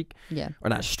losing streak. Yeah. Or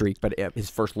not a streak, but his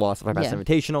first loss of Fight Pass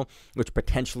Invitational, which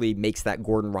potentially makes that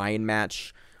Gordon-Ryan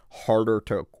match harder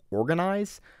to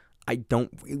organize. I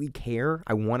don't really care.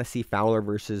 I want to see Fowler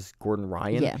versus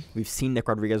Gordon-Ryan. Yeah. We've seen Nick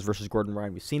Rodriguez versus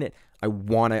Gordon-Ryan. We've seen it. I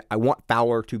want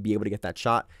Fowler to be able to get that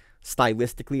shot.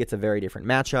 Stylistically, it's a very different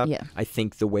matchup. Yeah. I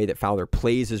think the way that Fowler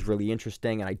plays is really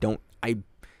interesting, and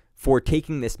for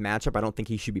taking this matchup, I don't think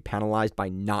he should be penalized by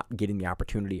not getting the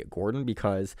opportunity at Gordon,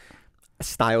 because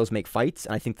styles make fights,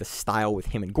 and I think the style with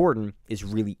him and Gordon is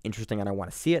really interesting, and I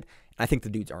want to see it. And I think the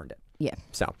dude's earned it. Yeah.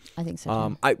 So I think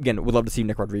so. I would love to see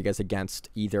Nick Rodriguez against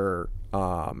either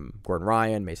Gordon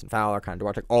Ryan, Mason Fowler, Kaynan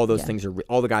Duarte. All those things are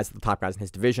all the guys, the top guys in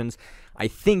his divisions. I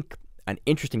think an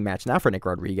interesting match now for Nick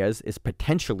Rodriguez is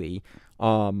potentially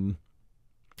Luke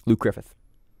Griffith.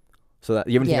 So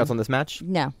you have anything else on this match?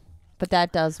 No. But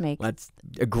that does make... That's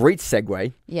a great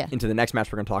segue into the next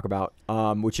match we're going to talk about,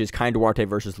 which is Kaynan Duarte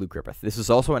versus Luke Griffith. This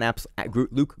is also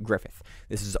Luke Griffith.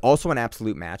 This is also an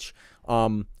absolute match.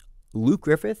 Luke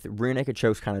Griffith rear naked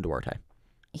chokes Kaynan Duarte.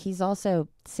 He's also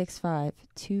 6'5",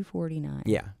 249.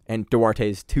 Yeah, and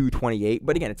Duarte's 228.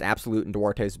 But again, it's absolute, and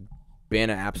Duarte's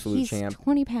been an absolute champ. He's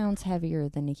 20 pounds heavier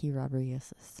than Nicky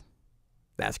Rodriguez is.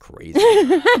 That's crazy.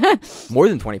 More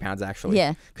than 20 pounds, actually.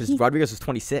 Yeah. Because Rodriguez is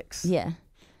 26. Yeah.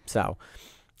 So,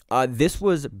 this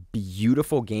was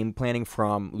beautiful game planning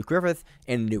from Luke Griffith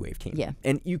and New Wave team. Yeah.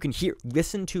 And you can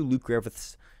listen to Luke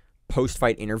Griffith's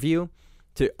post-fight interview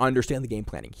to understand the game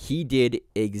planning. He did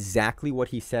exactly what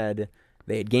he said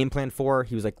they had game planned for.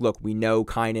 He was like, look, we know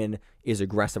Kaynan is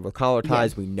aggressive with collar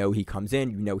ties. Yeah. We know he comes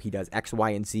in. We know he does X, Y,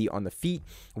 and Z on the feet.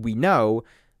 We know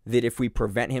that if we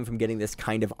prevent him from getting this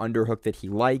kind of underhook that he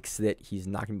likes, that he's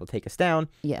not going to be able to take us down.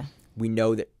 Yeah. We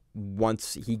know that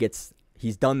once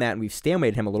he's done that and we've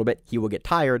stalemated him a little bit, he will get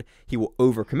tired, he will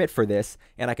overcommit for this,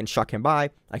 and I can shuck him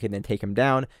by, I can then take him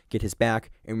down, get his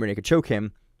back, and rear naked choke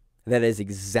him. That is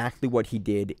exactly what he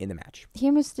did in the match. He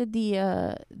almost did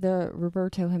the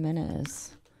Roberto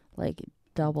Jimenez, like,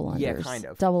 double unders. Yeah, kind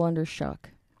of. Double under shuck.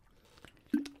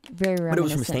 Very reminiscent. But it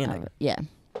was from standing. Yeah.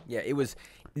 Yeah, it was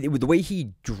the way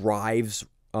he drives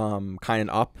Kaynan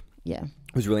up. Yeah.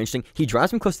 Was really interesting. He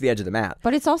drives him close to the edge of the mat.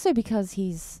 But it's also because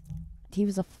he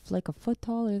was like a foot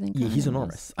taller than Kaynan. Yeah, he's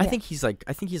enormous. Yeah. I think he's like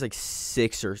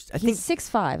 6 or... He's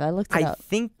 6'5". I looked it up. I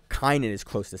think Kaynan is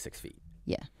close to 6 feet.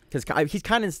 Yeah. Because he's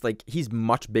kind of like... He's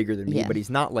much bigger than me, but he's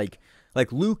not like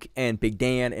Luke and Big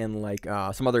Dan and like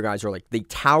some other guys are like... They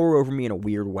tower over me in a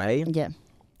weird way. Yeah.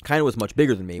 Kaynan was much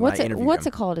bigger than me when I interviewed him. What's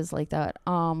it called is like that?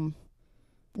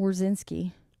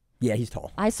 Warzinski. Yeah, he's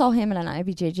tall. I saw him in an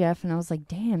IBJJF, and I was like,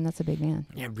 damn, that's a big man.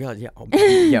 Yeah, really, yeah.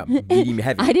 Yeah, medium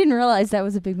heavy. I didn't realize that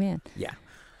was a big man. Yeah.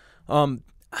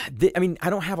 I mean, I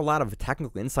don't have a lot of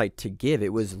technical insight to give.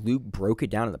 It was Luke broke it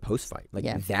down in the post fight.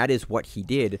 Like that is what he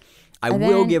did. I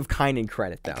will give Kaynan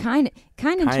credit though.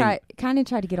 Kaynan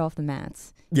tried to get off the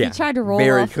mats. Yeah, he tried to roll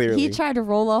very off. Clearly. He tried to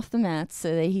roll off the mats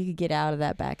so that he could get out of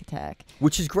that back attack,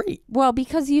 which is great. Well,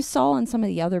 because you saw in some of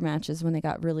the other matches when they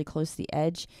got really close to the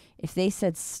edge, if they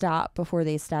said stop before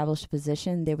they established a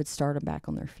position, they would start them back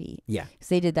on their feet. Yeah, because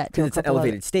they did that. Because it's an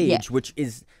elevated stage, which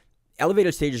is.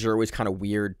 Elevator stages are always kind of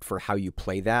weird for how you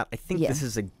play that. I think this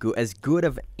is as good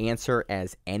of answer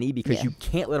as any because you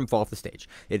can't let them fall off the stage.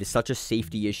 It is such a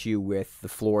safety issue with the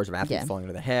floors of athletes falling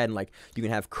to the head, and like you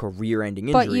can have career-ending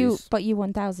injuries. But you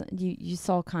 1,000. You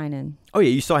saw Kaynan. Oh yeah,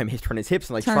 you saw him turn his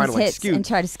hips and like trying to like scoot and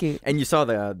try to scoot. And you saw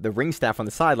the ring staff on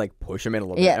the side like push him in a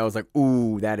little bit. And I was like,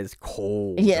 ooh, that is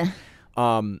cold. Yeah.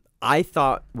 I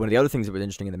thought one of the other things that was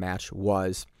interesting in the match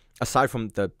was aside from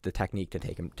the technique to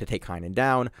take Kaynan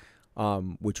down.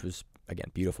 Which was, again,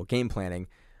 beautiful game planning.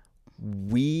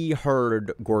 We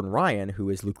heard Gordon Ryan, who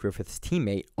is Luke Griffith's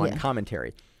teammate, on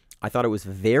commentary. I thought it was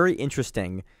very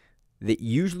interesting that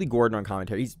usually Gordon on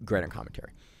commentary, he's great on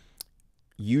commentary.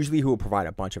 Usually he will provide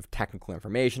a bunch of technical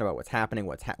information about what's happening,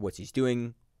 what he's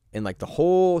doing, and like the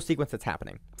whole sequence that's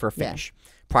happening for a finish,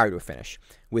 prior to a finish.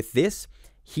 With this,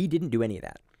 he didn't do any of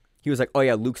that. He was like, oh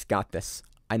yeah, Luke's got this.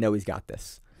 I know he's got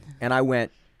this. And I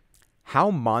went,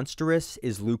 how monstrous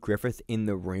is Luke Griffith in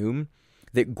the room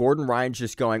that Gordon Ryan's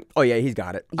just going, oh, yeah, he's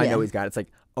got it. I know he's got it. It's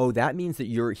like, oh, that means that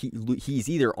he's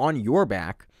either on your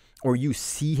back or you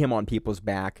see him on people's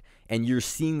back and you're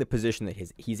seeing the position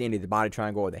that he's in, the body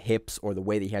triangle or the hips or the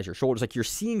way that he has your shoulders. Like you're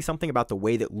seeing something about the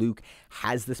way that Luke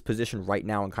has this position right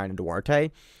now in Kaynan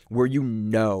Duarte where you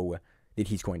know that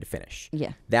he's going to finish.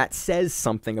 Yeah. That says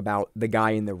something about the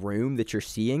guy in the room that you're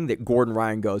seeing that Gordon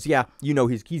Ryan goes, yeah, you know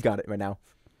he's got it right now.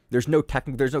 There's no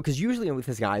technical, because usually with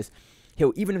his guys,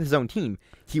 even with his own team,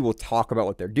 he will talk about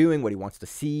what they're doing, what he wants to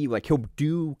see. Like, he'll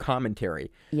do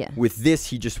commentary. Yeah. With this,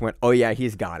 he just went, oh, yeah,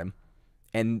 he's got him.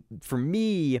 And for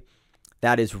me,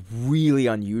 that is really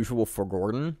unusual for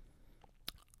Gordon.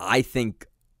 I think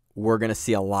we're going to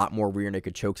see a lot more rear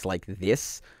naked chokes like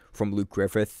this from Luke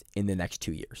Griffith in the next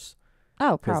 2 years.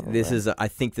 Oh, probably. I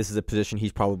think this is a position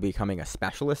he's probably becoming a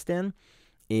specialist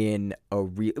in a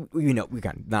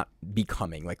not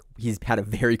becoming, like he's had a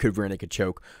very good rear naked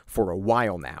choke for a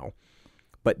while now,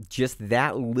 but just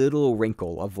that little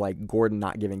wrinkle of like Gordon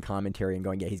not giving commentary and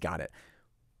going, yeah, he's got it,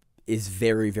 is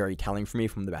very, very telling for me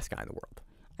from the best guy in the world.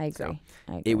 I agree.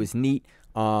 So, it was neat.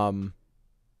 I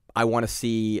want to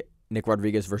see Nick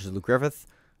Rodriguez versus Luke Griffith.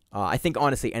 I think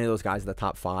honestly, any of those guys in the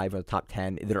top 5 or the top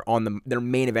 10 that are they're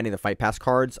main eventing the Fight Pass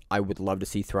cards, I would love to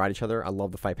see throughout each other. I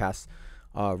love the Fight Pass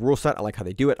rule set. I like how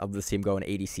they do it. I'd love to see him go in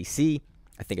ADCC.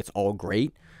 I think it's all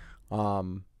great.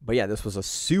 But yeah, this was a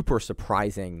super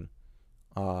surprising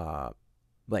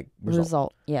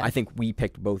result. Yeah. I think we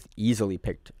easily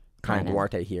picked Kaynan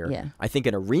Duarte here. Yeah. I think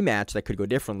in a rematch that could go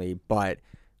differently, but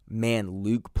man,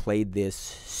 Luke played this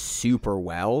super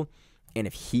well. And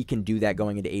if he can do that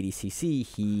going into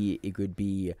ADCC, it could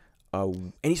be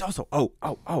and he's also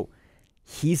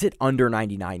he's at under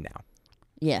 99 now.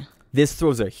 Yeah. This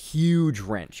throws a huge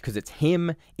wrench because it's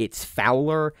him, it's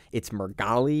Fowler, it's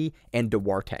Meregali, and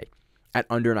Duarte at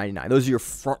under 99. Those are your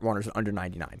front runners at under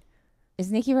 99.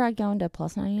 Is Nicky Rod going to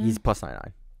plus 99? He's plus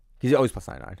 99. He's always plus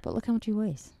 99. But look how much he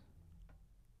weighs.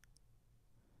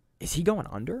 Is he going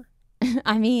under?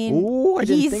 I mean, oh, I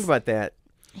didn't think about that.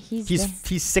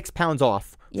 He's 6 pounds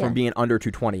off from being under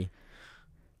 220.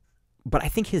 But I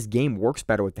think his game works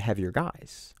better with the heavier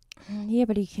guys. Yeah,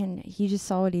 but he just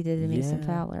saw what he did to Mason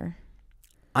Fowler.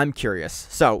 I'm curious.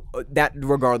 So that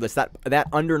regardless, that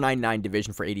under 99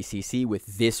 division for ADCC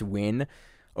with this win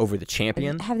over the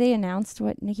champion. Have they announced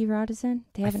what Nicky Rod is in?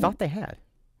 I thought they had.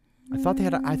 I thought they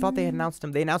had announced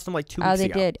him. They announced him like 2 weeks ago. Oh, they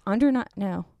did.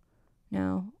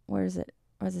 No. Where is it?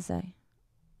 What does it say?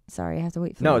 Sorry, I have to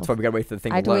wait for. No, it's fine. We gotta wait for the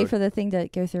thing. I have to wait for the thing to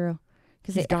go through.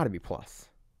 Because he's got to be plus.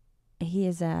 He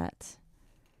is at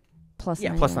plus. Yeah,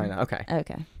 99. Plus 99. Okay.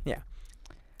 Okay. Yeah.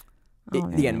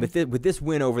 Again, with this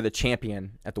win over the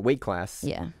champion at the weight class,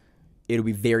 it'll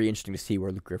be very interesting to see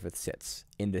where Luke Griffith sits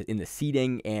in the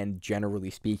seating and generally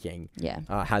speaking,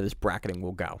 how this bracketing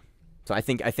will go. So I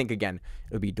think again,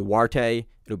 it'll be Duarte,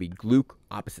 it'll be Luke,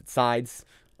 opposite sides,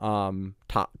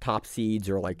 top seeds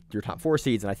or like your top 4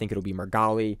 seeds, and I think it'll be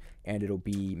Meregali and it'll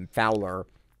be Fowler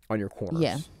on your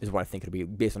corners. Is what I think it'll be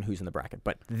based on who's in the bracket.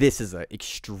 But this is an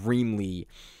extremely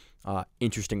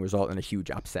interesting result and a huge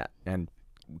upset. And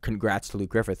congrats to Luke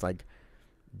Griffith. Like,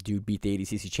 dude beat the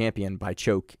ADCC champion by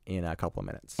choke in a couple of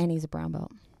minutes. And he's a brown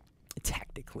belt.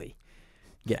 Technically.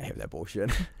 Get out of here with that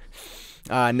bullshit.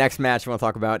 Next match I want to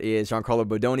talk about is Giancarlo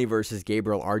Bodoni versus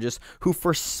Gabriel Arges, who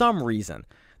for some reason,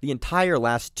 the entire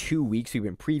last 2 weeks we've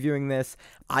been previewing this,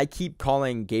 I keep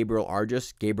calling Gabriel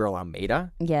Arges Gabriel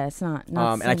Almeida. Yeah, it's not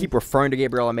and I keep referring to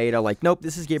Gabriel Almeida like, nope,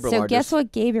 this is Gabriel Arges. So guess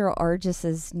what Gabriel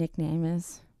Arges' nickname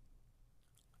is?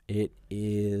 It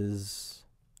is...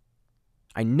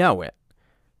 I know it.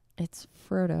 It's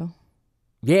Frodo.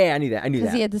 Yeah, I knew that.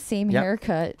 Because he had the same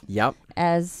haircut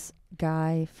as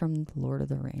Guy from Lord of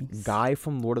the Rings. Guy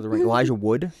from Lord of the Rings. Elijah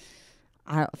Wood?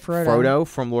 Frodo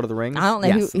from Lord of the Rings? I don't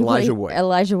know who Elijah Wood.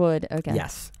 Elijah Wood, okay.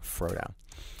 Yes, Frodo.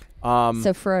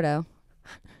 So Frodo.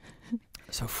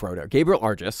 Gabriel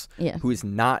Arges, who is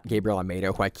not Gabriel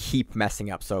Almeida, who I keep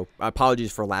messing up. So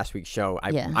apologies for last week's show.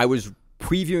 I was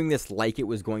previewing this like it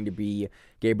was going to be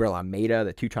Gabriel Almeida,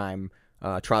 the two-time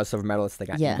trial silver medalist that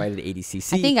got invited to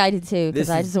ADCC. I think I did too, because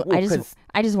I just went with it.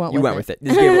 You went with it.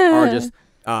 This is Gabriel Arges.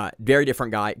 Very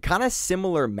different guy. Kind of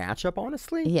similar matchup,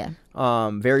 honestly. Yeah.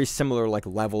 Very similar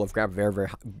level of grab. Very, very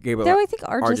Gabriel. Though I think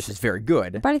Arges is very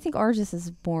good. But I think Arges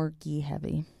is more gi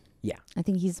heavy. Yeah. I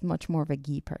think he's much more of a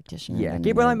gi practitioner. Yeah.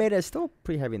 Gabriel Almeida is still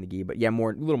pretty heavy in the gi, but a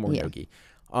little more no gi.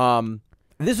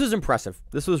 This was impressive.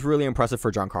 This was really impressive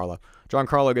for Giancarlo.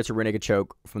 Giancarlo gets a rear naked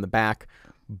choke from the back,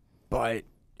 but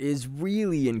is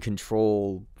really in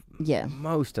control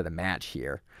most of the match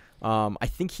here. I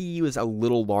think he was a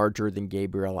little larger than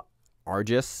Gabriel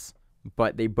Arges,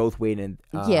 but they both weighed in.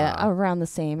 Around the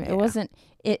same. Yeah. It wasn't.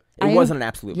 It wasn't an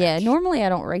absolute match. Yeah, normally I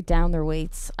don't write down their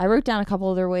weights. I wrote down a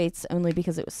couple of their weights only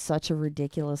because it was such a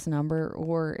ridiculous number,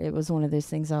 or it was one of those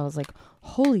things I was like,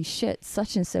 holy shit,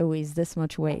 such and so weighs this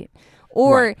much weight.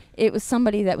 Or it was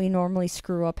somebody that we normally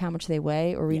screw up how much they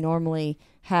weigh, or we normally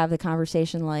have the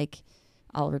conversation like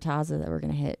Oliver Taza that we're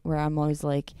going to hit, where I'm always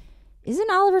like,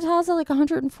 isn't Oliver Taza like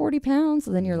 140 pounds?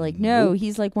 And then you're like, no,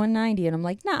 he's like 190. And I'm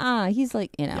like, nah, he's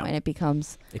like, and it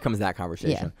becomes that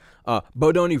conversation.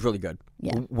 Bodoni's really good.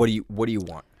 Yeah. What do you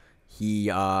want? He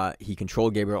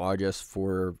controlled Gabriel Arges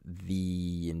for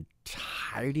the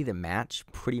entirety of the match,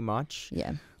 pretty much.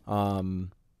 Yeah.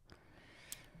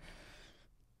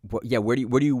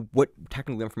 What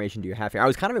technical information do you have here? I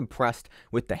was kind of impressed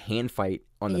with the hand fight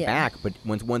on the back, but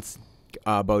once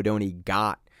Bodoni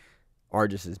got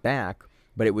Arges' back,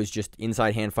 but it was just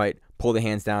inside hand fight, pull the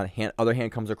hands down, other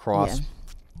hand comes across,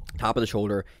 top of the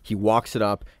shoulder, he walks it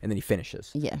up, and then he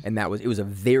finishes. Yeah. And it was a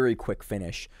very quick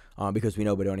finish because we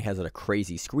know Bodoni has a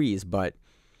crazy squeeze, but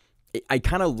I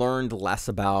kind of learned less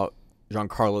about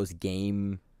Giancarlo's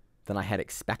game than I had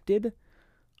expected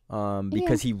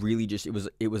because he really just,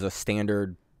 it was a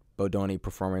standard Bodoni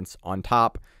performance on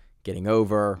top, getting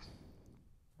over,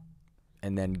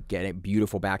 and then getting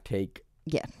beautiful back take.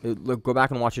 Yeah. Go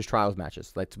back and watch his trials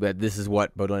matches. This is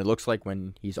what Bodoni looks like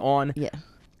when he's on. Yeah.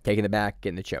 Taking the back,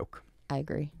 getting the choke. I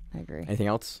agree. Anything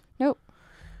else? Nope.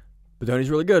 Bodoni's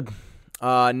really good.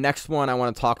 Next one I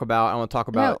want to talk about. No,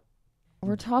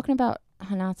 we're talking about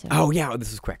Renato. Oh, yeah.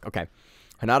 This is quick. Okay.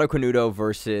 Renato Canuto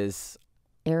versus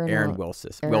Aaron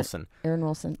Wilson. Aaron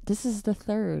Wilson. This is the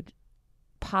third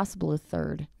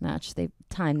match they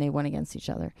went against each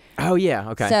other. Oh,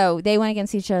 yeah. Okay. So they went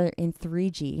against each other in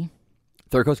 3G.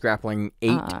 Third Coast Grappling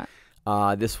 8.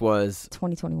 This was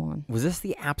 2021. Was this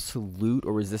the absolute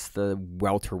or was this the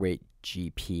welterweight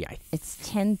GP? I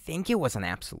think it was an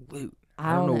absolute.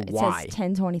 I don't know why. It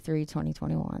says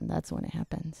 10/23/2021. That's when it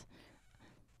happened.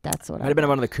 That's what might have been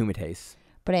one of the Kumites.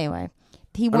 But anyway,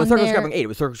 he won. Third Coast Grappling 8. It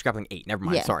was Third Coast Grappling 8. Never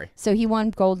mind. Yeah. Sorry. So he won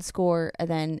gold score, and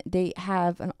then they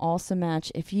have an awesome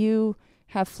match. If you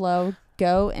have Flow,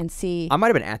 go and see. I might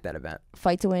have been at that event.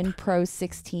 Fight to Win Pro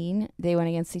 16. They went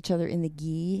against each other in the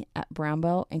gi at brown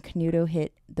belt, and Canuto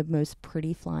hit the most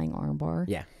pretty flying armbar.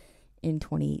 Yeah. In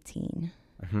 2018.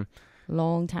 Mm-hmm.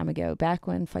 Long time ago, back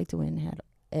when Fight to Win had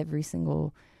every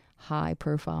single high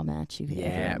profile match you could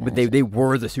ever imagine. But they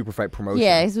were the super fight promotion.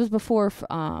 Yeah, it was before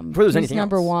there was anything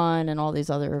number else. One and all these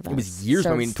other events. It was years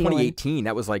ago. 2018,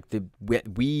 that was like they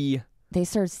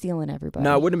started stealing everybody.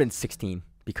 No, it wouldn't have been 16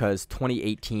 because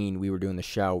 2018 we were doing the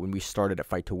show when we started at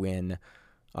Fight to Win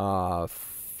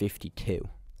 52.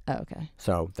 Oh, okay.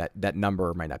 So that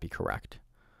number might not be correct.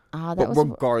 But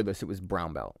regardless, it was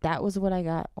brown belt. That was what I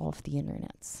got off the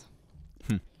internets.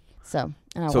 So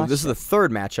this is the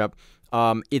third matchup.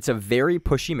 It's a very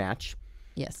pushy match.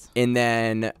 Yes. And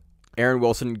then Aaron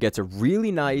Wilson gets a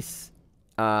really nice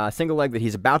single leg that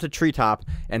he's about to treetop,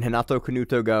 and Renato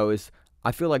Canuto goes,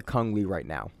 I feel like Kung Lee right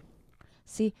now.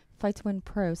 See, Fight to Win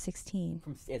Pro 16.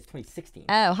 It's 2016.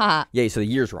 Oh, ha. Yeah, so the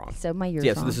year's wrong. So my year's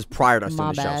wrong. So this is prior to us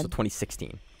doing the show, so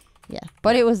 2016. Yeah,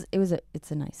 but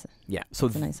it's a nice. Yeah, so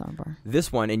it's a nice armbar.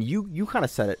 This one, and you kind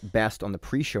of said it best on the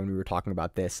pre-show when we were talking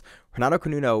about this. Renato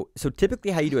Canuto. So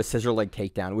typically, how you do a scissor leg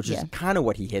takedown, which is kind of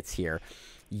what he hits here,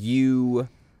 you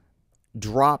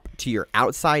drop to your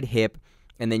outside hip,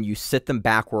 and then you sit them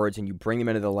backwards, and you bring them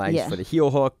into the legs for the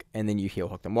heel hook, and then you heel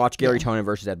hook them. Watch Gary Tonin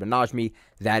versus Edmund Najmi.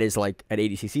 That is like at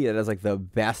ADCC. That is like the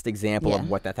best example of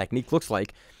what that technique looks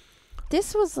like.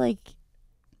 This was like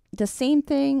the same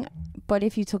thing, but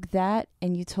if you took that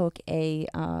and you took a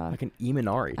like an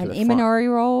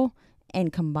Imanari roll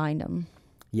and combined them.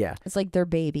 Yeah. It's like their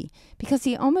baby. Because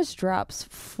he almost drops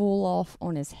full off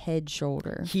on his head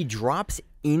shoulder. He drops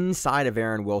inside of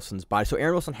Aaron Wilson's body. So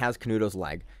Aaron Wilson has Canuto's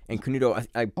leg. And Canuto...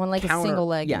 on like a single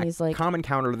leg. Yeah, and he's like, common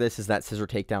counter to this is that scissor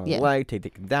takedown on the leg,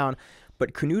 take him down.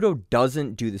 But Canuto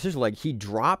doesn't do the scissor leg. He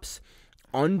drops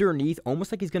underneath,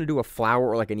 almost like he's going to do a flower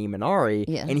or like an Imanari,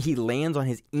 and he lands on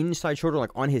his inside shoulder,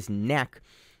 like on his neck,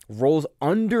 rolls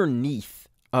underneath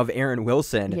of Aaron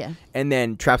Wilson, and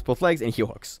then traps both legs and heel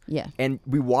hooks. Yeah. And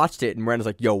we watched it, and Miranda's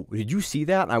like, "Yo, did you see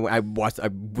that?" And I was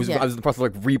in the process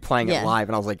of like replaying it live,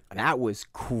 and I was like, "That was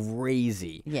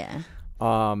crazy." Yeah.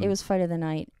 It was fight of the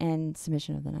night and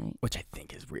submission of the night, which I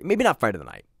think is maybe not fight of the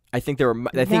night. I think there were.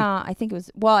 I think it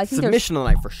was. Well, I think submission of the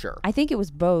night for sure. I think it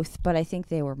was both, but I think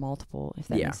they were multiple. If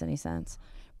that makes any sense,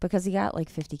 because he got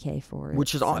like $50K for it,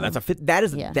 which is awesome. That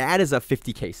is a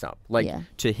 $50K sub. Like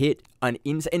to hit an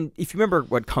and if you remember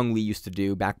what Kung Lee used to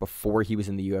do back before he was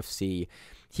in the UFC,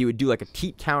 he would do like a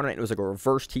teep counter. And it was like a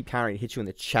reverse teep counter. He'd hit you in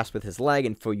the chest with his leg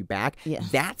and throw you back. Yeah.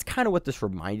 That's kind of what this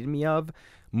reminded me of,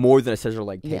 more than a scissor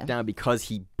leg takedown, because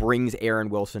he brings Aaron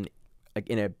Wilson. Like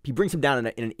he brings him down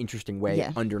in an interesting way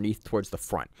underneath towards the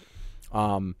front.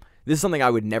 This is something I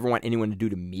would never want anyone to do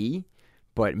to me,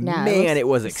 but it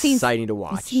was exciting to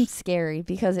watch. It seems scary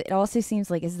because it also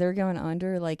seems like as they're going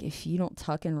under, like if you don't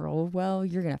tuck and roll well,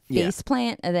 you're gonna face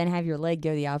plant and then have your leg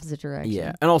go the opposite direction.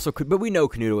 Yeah, and also, but we know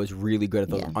Canuto is really good at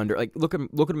those under. Like look at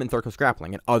him in third coast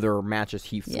grappling and other matches.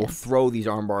 He will throw these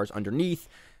arm bars underneath,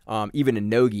 even in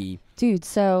nogi. Dude,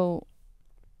 so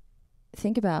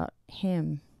think about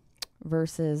him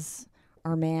versus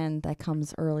our man that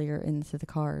comes earlier into the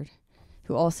card,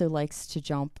 who also likes to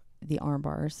jump the arm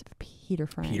bars, Peter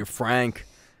Frank.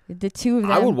 The two of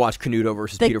them. I would watch Canuto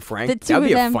versus Peter Frank. That would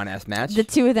be a fun-ass match. The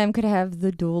two of them could have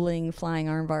the dueling flying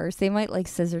arm bars. They might like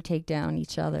scissor take down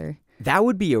each other. That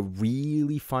would be a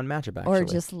really fun matchup, actually. Or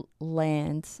just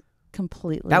land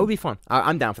completely. That would be fun.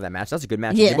 I'm down for that match. That's a good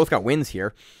match. They both got wins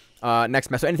here. Next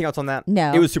match. So anything else on that?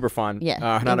 No. It was super fun.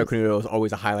 Yeah. Renato Canuto is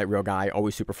always a highlight reel guy.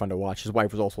 Always super fun to watch. His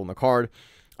wife was also on the card.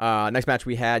 Next match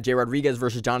we had Jay Rodriguez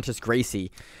versus Duartes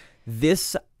Gracie.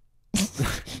 This...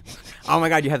 oh my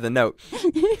God, you had the note.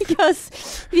 because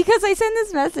I sent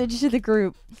this message to the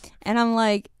group, and I'm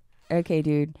like, okay,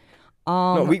 dude.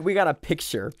 No, we got a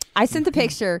picture. I sent the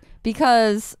picture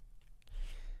because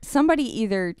somebody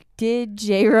either did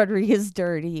Jay Rodriguez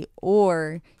dirty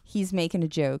or he's making a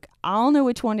joke. I don't know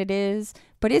which one it is,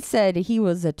 but it said he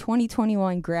was a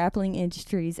 2021 Grappling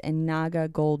Industries and Naga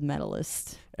gold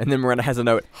medalist. And then Miranda has a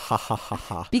note, ha ha ha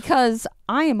ha. Because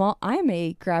I'm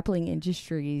a Grappling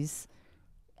Industries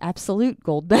absolute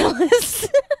gold medalist.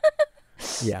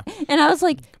 Yeah. And I was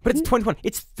like... But it's 2021.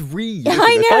 It's 3 years ago.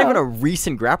 I know. It's not even a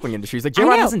recent Grappling Industries. Like,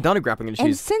 J-Rod hasn't done a Grappling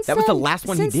Industries. That was the last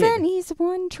one he did. Since then, he's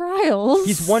won trials.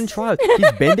 He's won trials.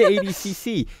 He's been to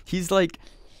ADCC. He's like...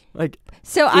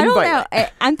 So I don't know.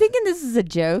 I'm thinking this is a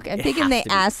joke. I'm thinking they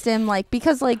asked him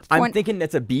because I'm thinking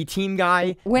that's a B team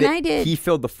guy. He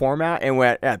filled the format and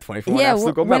went 24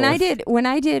 absolute gold medalist. When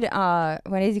I did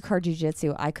card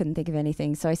jiu-jitsu, I couldn't think of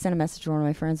anything. So I sent a message to one of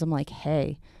my friends. I'm like,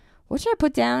 hey, what should I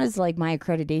put down as like my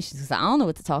accreditations? Because I don't know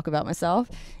what to talk about myself.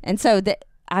 And so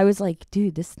I was like,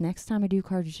 dude, this next time I do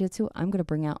card jiu-jitsu, I'm gonna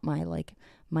bring out my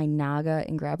Naga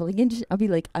and Grappling Industries. I'll be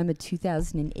like, I'm a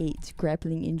 2008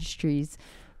 Grappling Industries,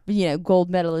 gold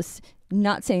medalist.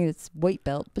 Not saying it's white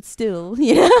belt, but still,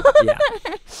 Yeah.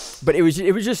 But it was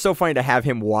just so funny to have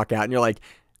him walk out, and you're like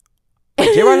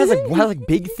J-Rod has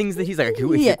big things that he's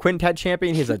a quintet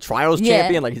champion. He's a trials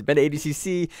champion. Like he's been to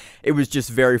ADCC. It was just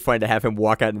very funny to have him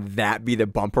walk out and that be the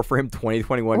bumper for him.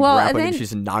 2021 Grappling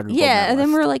Industries and Naga gold medalist. And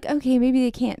then we're like, okay, maybe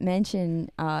they can't mention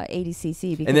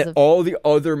ADCC because and then all the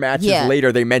other matches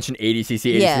later they mentioned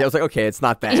ADCC. I was like, okay, it's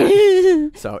not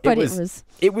that. So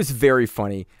it was very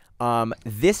funny.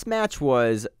 This match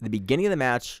was the beginning of the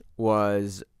match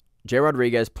was Jay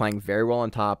Rodriguez playing very well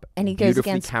on top, and he goes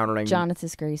against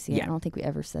Duartes Gracie. Yeah. I don't think we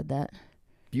ever said that.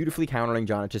 Beautifully countering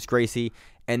Duartes Gracie,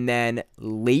 and then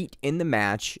late in the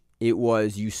match,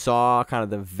 you saw kind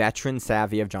of the veteran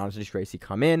savvy of Duartes Gracie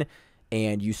come in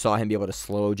and you saw him be able to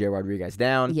slow Jay Rodriguez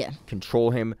down, yeah,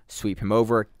 control him, sweep him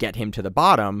over, get him to the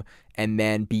bottom, and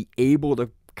then be able to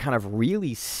kind of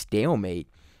really stalemate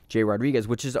Jay Rodriguez,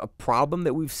 which is a problem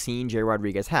that we've seen Jay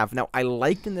Rodriguez have. Now, I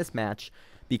liked in this match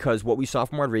because what we saw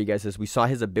from Rodriguez is we saw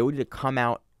his ability to come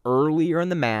out earlier in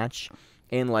the match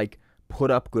and, like, put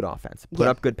up good offense, put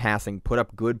up good passing, put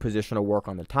up good positional work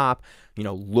on the top,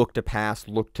 look to pass,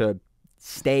 look to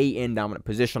stay in dominant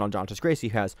position on Duartes Gracie,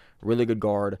 who has really good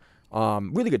guard,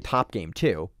 really good top game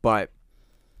too, but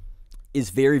is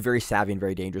very, very savvy and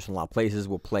very dangerous in a lot of places.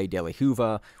 Will play De La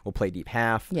Huva, will play deep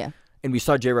half. Yeah. And we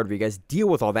saw Jay Rodriguez deal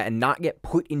with all that and not get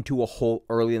put into a hole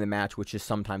early in the match, which is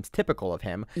sometimes typical of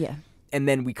him. Yeah. And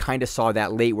then we kind of saw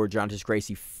that late where Duartes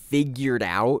Gracie figured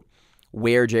out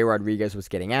where Jay Rodriguez was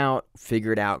getting out,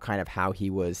 figured out kind of how he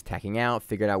was tacking out,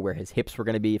 figured out where his hips were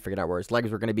going to be, figured out where his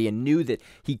legs were going to be, and knew that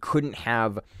he couldn't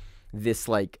have this,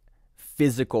 like,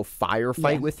 physical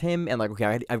firefight with him. And, like,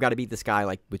 okay, I've got to beat this guy,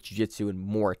 like, with jiu-jitsu and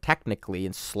more technically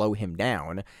and slow him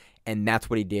down. And that's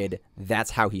what he did.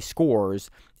 That's how he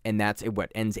scores. And that's what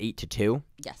ends 8-2.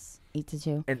 Yes,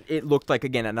 8-2. And it looked like,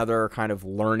 again, another kind of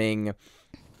learning.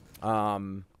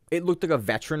 It looked like a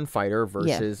veteran fighter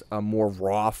versus a more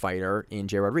raw fighter in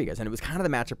Jay Rodriguez. And it was kind of the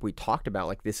matchup we talked about.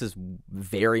 Like, this is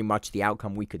very much the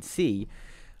outcome we could see.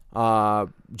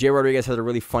 Jay Rodriguez has a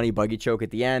really funny buggy choke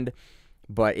at the end,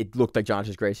 but it looked like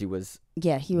Duartes Gracie was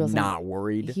he was not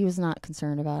worried. He was not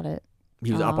concerned about it.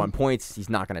 He was up on points. He's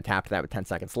not going to tap to that with 10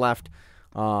 seconds left.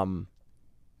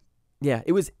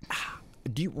 It was...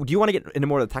 Do you want to get into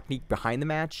more of the technique behind the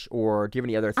match, or do you have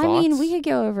any other thoughts? I mean, we could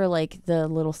go over, like, the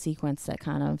little sequence that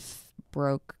kind of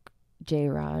broke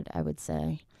J-Rod, I would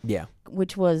say. Yeah.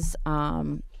 Which was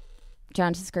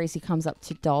Duartes Gracie comes up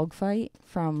to dogfight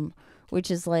which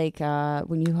is like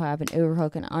when you have an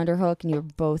overhook and underhook and you're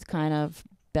both kind of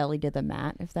belly to the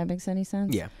mat, if that makes any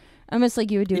sense. Yeah. Almost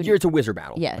like you would do it. It's a wizard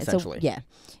battle, essentially.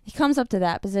 He comes up to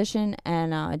that position,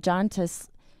 and Duartes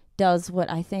does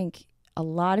what I think a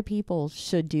lot of people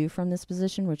should do from this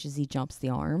position, which is he jumps the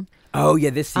arm. Oh, yeah,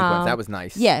 this sequence, that was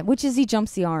nice. Yeah, which is he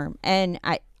jumps the arm. And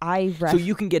so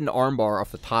you can get an arm bar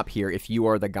off the top here if you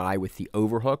are the guy with the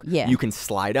overhook. Yeah. You can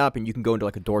slide up, and you can go into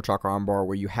like a door chalk arm bar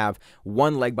where you have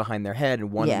one leg behind their head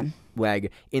and one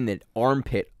leg in the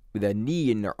armpit, with a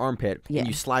knee in their armpit, and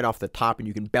you slide off the top, and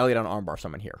you can belly down arm bar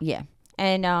someone here. Yeah.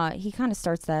 And he kind of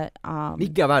starts that.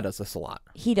 Nicky does this a lot.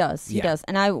 He does. He does.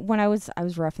 And when I was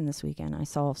reffing this weekend, I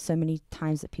saw so many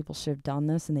times that people should have done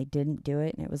this and they didn't do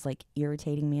it, and it was like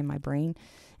irritating me in my brain.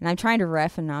 And I'm trying to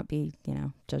ref and not be,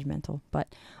 judgmental, but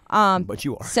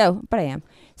you are. But I am.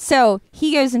 So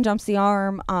he goes and jumps the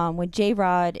arm. When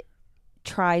J-Rod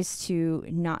tries to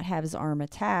not have his arm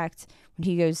attacked, when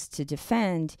he goes to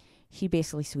defend, he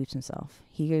basically sweeps himself.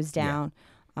 He goes down.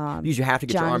 Yeah. Because you have to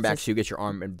get your arm back, so you get your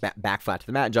arm back flat to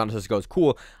the mat. And John just goes,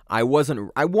 cool, I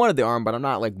wanted the arm, but I'm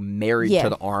not, like, married to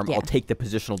the arm. I'll take the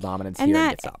positional dominance here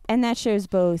and gets up. And that shows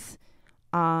both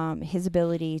his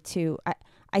ability to...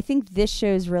 I think this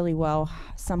shows really well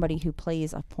somebody who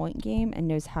plays a point game and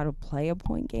knows how to play a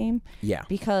point game. Yeah.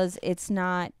 Because it's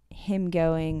not him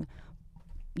going...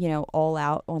 all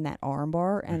out on that arm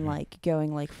bar and like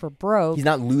going like for broke. He's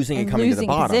not losing and coming to the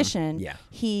bottom. Position. Yeah.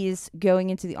 He's going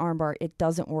into the arm bar. It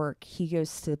doesn't work. He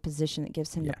goes to the position that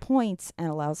gives him the points and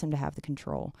allows him to have the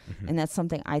control. And that's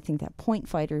something I think that point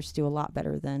fighters do a lot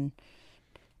better than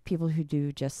people who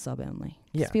do just sub only.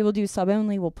 Because people do sub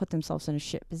only will put themselves in a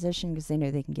shit position because they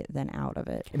know they can get then out of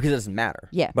it. Because it doesn't matter.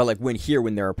 Yeah. But like when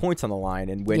there are points on the line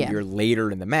and when you're later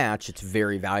in the match, it's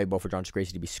very valuable for Duartes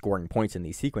Gracie to be scoring points in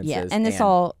these sequences. Yeah, and this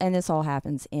all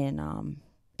happens in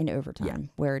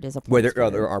overtime where it is a point. Where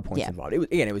there are points involved.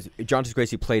 It was Duartes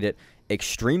Gracie played it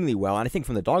extremely well, and I think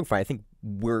from the dogfight,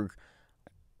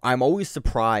 I'm always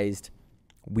surprised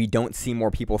we don't see more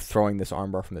people throwing this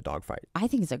armbar from the dogfight. I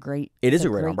think it's a great... It is a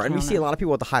great armbar. And we see a lot of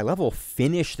people at the high level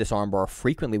finish this armbar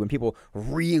frequently when people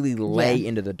really lay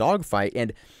into the dogfight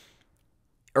and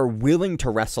are willing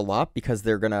to wrestle up because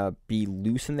they're going to be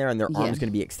loose in there and their arm's going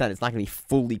to be extended. It's not going to be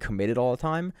fully committed all the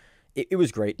time. It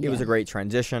was great. It was a great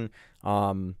transition.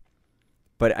 But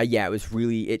it was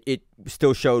really... It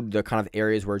still showed the kind of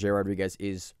areas where Jay Rodriguez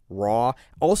is raw.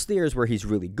 Also the areas where he's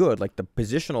really good, like the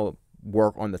positional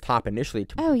work on the top initially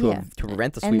to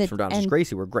prevent the sweeps from Duartes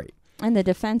Gracie were great. And the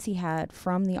defense he had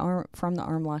from the arm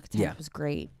lock attack was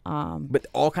great. But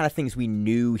all kind of things we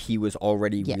knew he was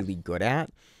already really good at.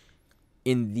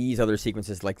 In these other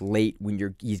sequences, like late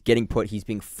when he's getting put, he's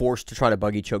being forced to try to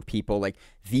buggy choke people. Like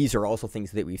these are also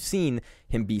things that we've seen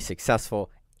him be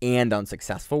successful and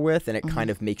unsuccessful with, and it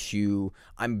kind of makes you.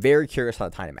 I'm very curious how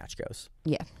the Taina match goes.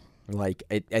 Yeah, like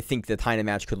I think the Taina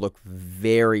match could look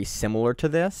very similar to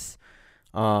this.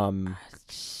 or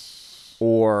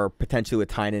potentially with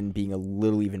Kaynan being a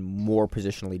little even more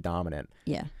positionally dominant.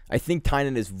 Yeah. I think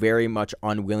Kaynan is very much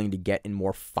unwilling to get in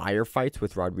more firefights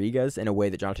with Rodriguez in a way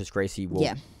that Duartes Gracie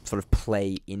will sort of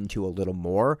play into a little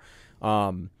more.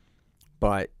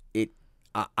 But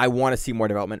I want to see more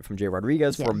development from Jay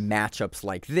Rodriguez for matchups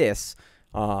like this,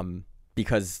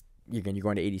 because again, you're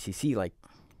going to ADCC, like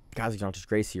guys like Duartes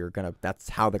Gracie are gonna. That's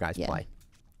how the guys play.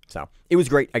 So it was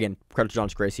great. Again, credit to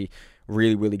Duartes Gracie,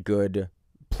 really, really good.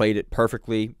 Played it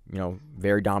perfectly,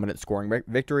 very dominant scoring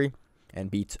victory, and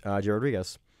beat Jay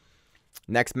Rodriguez.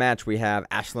 Next match, we have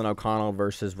Ashlyn O'Connell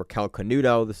versus Raquel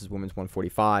Canuto. This is women's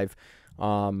 145.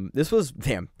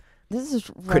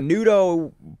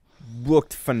 Canuto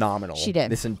looked phenomenal. She did.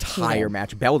 This entire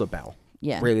match, bell to bell.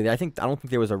 Yeah. Really, I don't think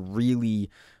there was a really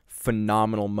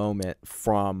phenomenal moment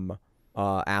from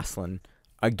Ashlyn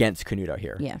against Canuto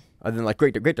here. Yeah. Other than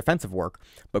great defensive work,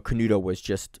 but Canuto was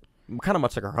just kind of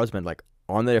much like her husband,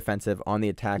 on the defensive, on the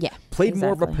attack. Yeah, played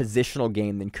more of a positional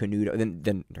game than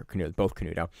Canuto, both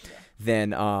Canuto,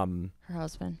 than her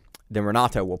husband. Than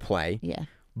Renato will play. Yeah.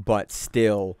 But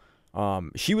still,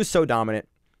 she was so dominant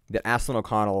that Ashlyn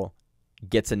O'Connell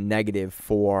gets a negative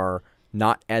for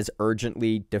not as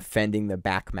urgently defending the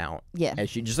back mount. Yeah. As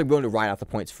she just going to ride out the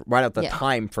points,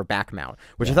 time for back mount,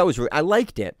 which I thought was I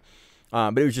liked it.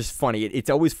 But it was just funny. It's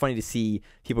always funny to see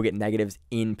people get negatives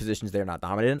in positions they're not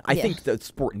dominant in. I think the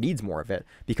sport needs more of it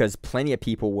because plenty of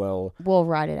people will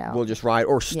ride it out. Will just ride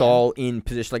or stall in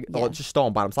position I'll just stall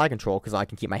in bottom side control because I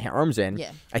can keep my arms in.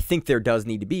 Yeah. I think there does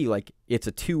need to be it's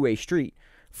a two-way street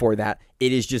for that.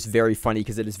 It is just very funny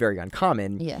because it is very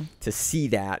uncommon to see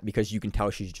that because you can tell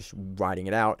she's just riding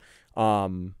it out.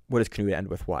 What does Canuto end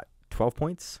with? What 12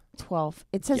 points? 12.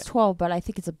 It says 12, but I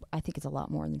think it's a lot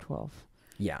more than 12.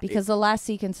 Yeah, because the last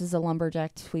sequence is a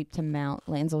lumberjack sweep to mount,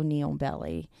 lands on knee on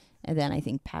belly, and then I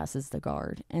think passes the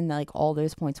guard. And all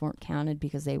those points weren't counted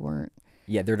because they weren't.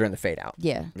 Yeah, they're doing the fade out.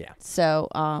 Yeah. Yeah. So,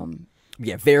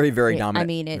 very, very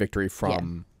dominant victory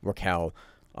from Raquel.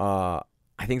 I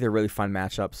think they're really fun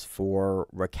matchups for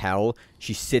Raquel.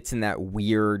 She sits in a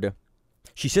really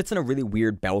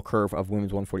weird bell curve of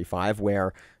women's 145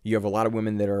 where you have a lot of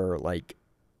women that are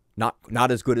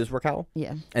not as good as Raquel.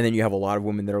 Yeah. And then you have a lot of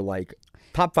women that are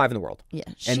top 5 in the world. Yeah.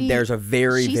 And there's a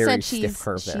very, very stiff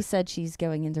curve there. She said she's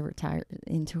going into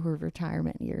her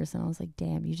retirement years. And I was like,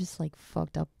 damn, you just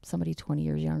fucked up somebody 20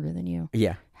 years younger than you.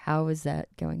 Yeah. How is that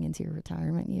going into your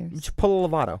retirement years? Just pull a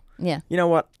Lovato. Yeah. You know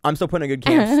what? I'm still putting in good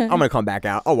camps. I'm going to come back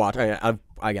out. I'll watch. I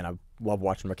love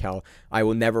watching Raquel. I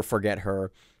will never forget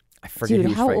her. I forget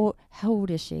Dude, how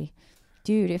old is she?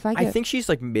 Dude, I think she's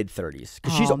mid-30s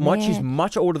because she's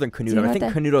much older than Canuto. I think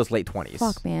Canuto's late 20s.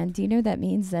 Fuck, man. Do you know what that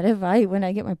means? That when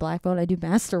I get my black belt, I do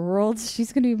Master Worlds.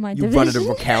 She's gonna be my division. You run into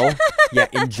Raquel. Yeah,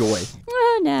 enjoy.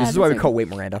 Nah, this is why we call weight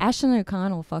Miranda. Ashlyn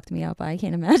O'Connell fucked me up. I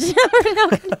can't imagine how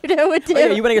Canuto would do. Oh,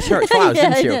 yeah, you went against her at trials,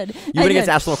 didn't you? I did. You went against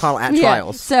Ashlyn O'Connell at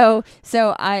trials. So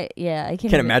I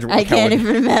can't imagine. I can't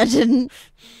even imagine.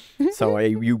 So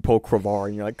you pull Cravar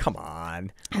and you're like, come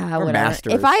on, we're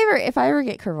masters. If I ever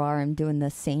get Cravar, I'm doing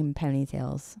the same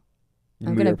ponytails.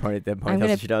 I'm gonna put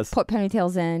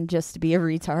ponytails in just to be a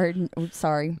retard. Oops,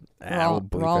 sorry,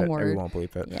 wrong word. We won't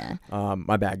bleep it. Yeah.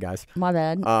 My bad, guys. My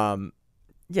bad.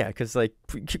 Yeah, because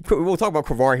we'll talk about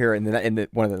Cravar here in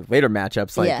one of the later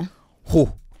matchups.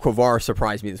 Cravar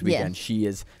surprised me this weekend. Yeah. She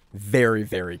is very,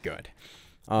 very good.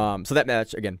 So that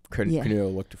match again,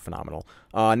 Canuto looked phenomenal.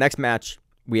 Next match.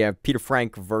 We have Peter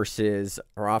Frank versus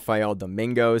Rafael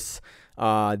Domingos.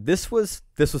 This was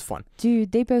fun.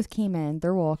 Dude, they both came in.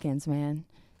 They're walk-ins, man.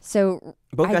 So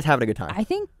both guys having a good time. I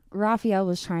think Rafael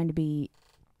was trying to be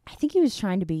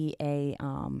a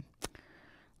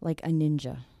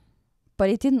ninja. But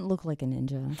it didn't look like a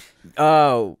ninja.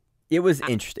 Oh, it was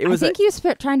interesting. I think he was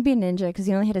trying to be a ninja because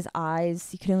he only had his eyes.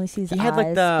 You could only see his eyes. He had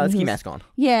the ski mask on.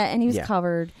 Yeah, and he was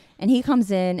covered. And he comes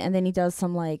in and then he does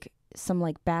some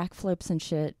backflips and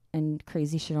shit and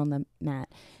crazy shit on the mat.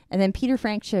 And then Peter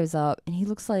Frank shows up and he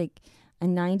looks like a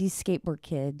 90s skateboard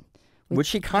kid. Which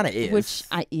he kind of is.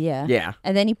 Yeah.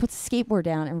 And then he puts a skateboard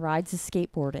down and rides his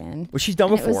skateboard in. Which he's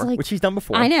done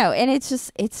before. I know. And it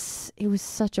was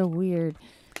such a weird,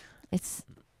 it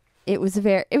was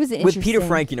interesting. With Peter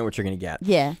Frank, you know what you're going to get.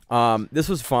 Yeah. This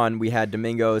was fun. We had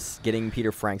Domingos getting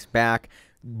Peter Frank's back.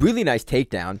 Really nice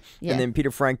takedown. Yeah. And then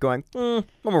Peter Frank going, I'm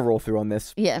going to roll through on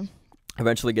this. Yeah.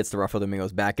 Eventually gets the Rafael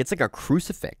Domingos back. It's like a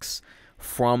crucifix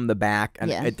from the back.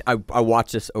 And I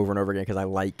watch this over and over again because I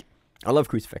love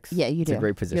crucifix. Yeah, you do. It's a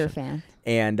great position. You're a fan.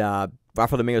 And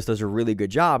Rafael Domingos does a really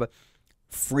good job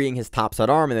freeing his topside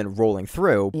arm and then rolling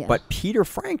through. Yeah. But Peter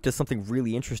Frank does something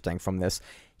really interesting from this.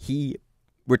 He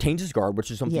retains his guard, which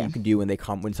is something you can do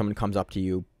when someone comes up to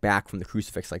you back from the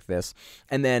crucifix like this,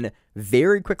 and then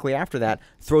very quickly after that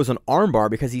throws an armbar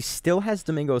because he still has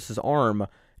Domingos' arm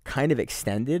kind of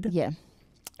extended. Yeah.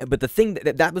 But the thing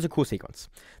that was a cool sequence.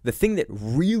 The thing that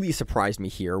really surprised me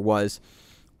here was,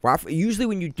 usually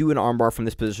when you do an armbar from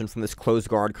this position, from this closed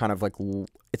guard, kind of like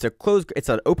it's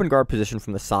an open guard position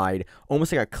from the side,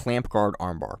 almost like a clamp guard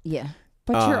armbar. Yeah.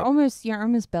 But you're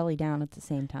almost belly down at the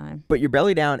same time. But you're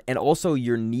belly down, and also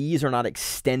your knees are not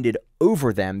extended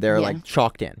over them. They're like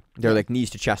chalked in. They're like knees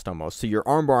to chest almost. So you're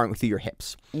armbarring through your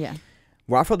hips. Yeah.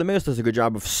 Rafael Domingos does a good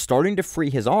job of starting to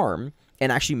free his arm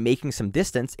and actually making some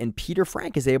distance, and Peter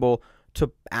Frank is able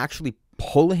to actually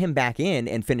pull him back in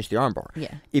and finish the armbar.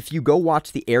 Yeah. If you go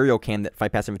watch the aerial cam that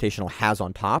Fight Pass Invitational has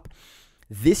on top,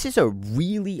 this is a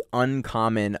really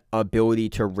uncommon ability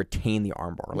to retain the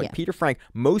armbar. Like Peter Frank,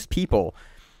 most people,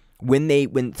 when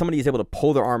somebody is able to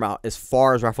pull their arm out as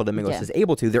far as Rafael Domingos is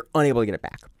able to, they're unable to get it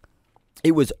back.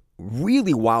 It was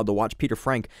really wild to watch Peter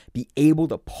Frank be able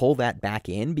to pull that back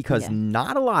in because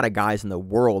not a lot of guys in the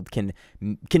world can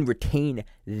retain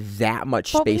that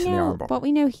much space in their armbar. But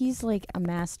we know he's like a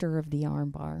master of the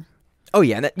armbar. Oh,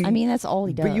 yeah. That's all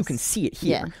he does. But you can see it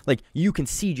here. Yeah. Like, you can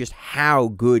see just how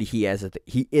good he is at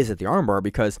the armbar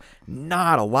because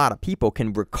not a lot of people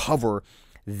can recover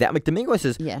that. Like, Domingos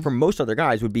is, for most other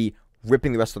guys, would be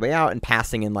ripping the rest of the way out and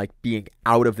passing and, like, being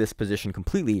out of this position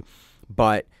completely.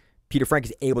 But Peter Frank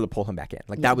is able to pull him back in.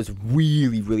 Like, that was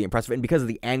really, really impressive. And because of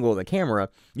the angle of the camera,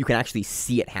 you can actually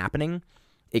see it happening.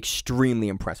 Extremely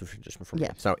impressive just from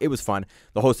him. So it was fun.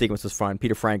 The whole sequence was fun.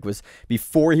 Peter Frank was,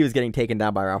 before he was getting taken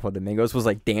down by Rafael Domingos, was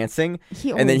like dancing,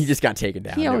 and then he just got taken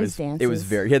down. He always dances. It was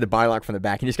he had the bylock from the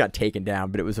back. He just got taken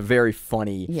down, but it was a very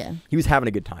funny. Yeah, he was having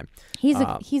a good time. He's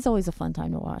always a fun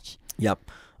time to watch.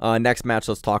 Yep. Next match,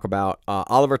 let's talk about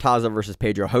Oliver Taza versus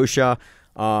Pedro Rocha.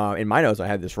 In my notes, I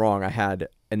had this wrong.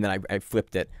 And then I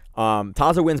flipped it.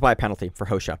 Taza wins by a penalty for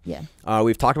Rocha. Yeah.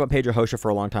 We've talked about Pedro Rocha for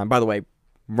a long time. By the way,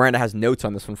 Miranda has notes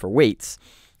on this one for weights.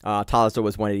 Taza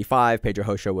was 185, Pedro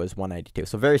Rocha was 192.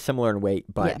 So very similar in weight,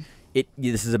 but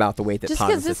this is about the weight that just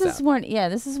Taza sits at.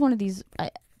 This is one of these.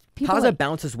 Taza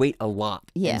bounces weight a lot.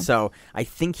 Yeah. And so I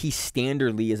think he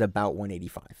standardly is about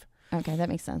 185. Okay, that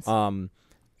makes sense.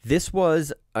 This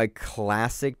was a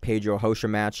classic Pedro Rocha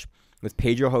match with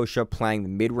Pedro Rocha playing the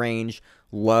mid-range,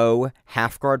 low,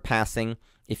 half-guard passing.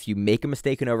 If you make a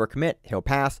mistake and overcommit, he'll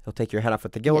pass. He'll take your head off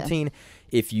with the guillotine.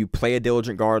 Yeah. If you play a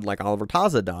diligent guard like Oliver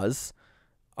Taza does,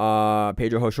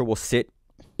 Pedro Rocha will sit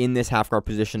in this half-guard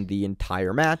position the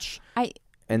entire match.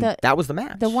 That was the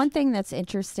match. The one thing that's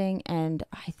interesting, and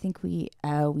I think we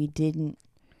didn't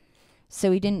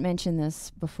mention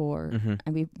this before,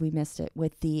 and we missed it,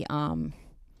 with the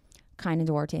Kaynan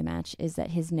Duarte match, is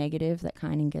that his negative that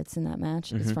Kaynan gets in that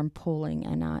match is from pulling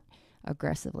and not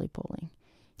aggressively pulling.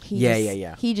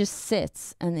 He just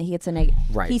sits, and he gets a negative.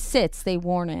 Right. He sits, they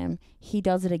warn him. He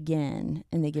does it again,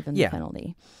 and they give him the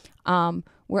penalty.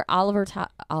 Where Oliver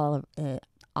Taza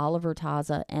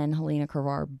and Helena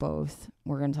Cravar both,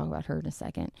 we're going to talk about her in a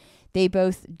second, they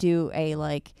both do a,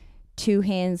 like, 2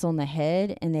 hands on the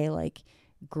head, and they, like,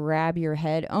 grab your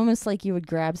head, almost like you would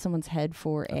grab someone's head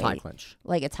for a tie clinch.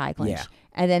 Like a tie clinch. Yeah.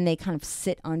 And then they kind of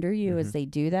sit under you as they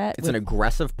do that. It's an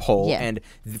aggressive pull, and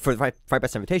for the Fight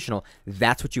Pass Invitational,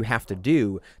 that's what you have to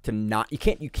do to not. You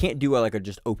can't do a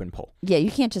just open pull. Yeah,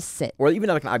 you can't just sit. Or even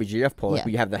like an IBJJF pull, like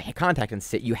where you have the contact and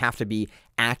sit. You have to be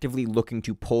actively looking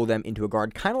to pull them into a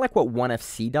guard, kind of like what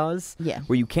 1FC does. Yeah.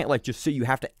 Where you can't just sit. You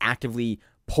have to actively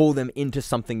pull them into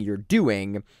something you're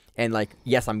doing. And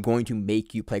yes, I'm going to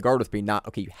make you play guard with me. Not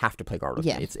okay. You have to play guard with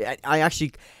me.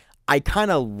 I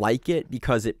kind of like it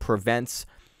because it prevents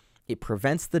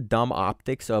the dumb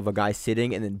optics of a guy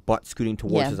sitting and then butt scooting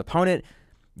towards his opponent.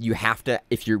 You have to,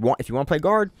 if you want to play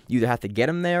guard, you either have to get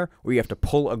him there or you have to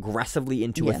pull aggressively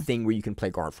into a thing where you can play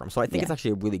guard from. So I think it's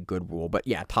actually a really good rule. But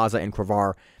yeah, Taza and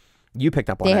Cravar, you picked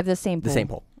up on it. They have the same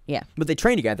pull. Yeah. But they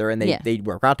train together and they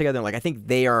work out together. And I think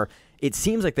they are. It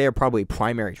seems like they are probably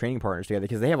primary training partners together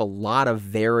because they have a lot of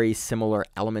very similar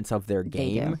elements of their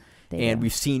game. They do.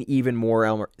 We've seen even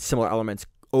more similar elements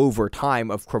over time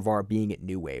of Cravar being at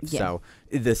New Wave. Yeah. So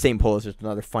the same pull is just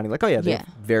another funny, they have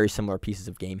very similar pieces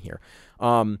of game here.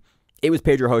 It was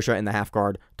Pedro Rocha in the half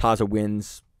guard. Taza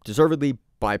wins deservedly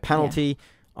by penalty.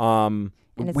 Yeah.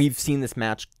 We've seen this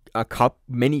match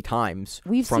many times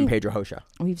from Pedro Rocha.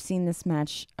 We've seen this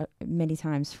match many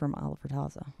times from Oliver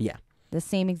Taza. Yeah. The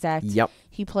same exact. Yep.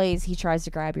 He tries to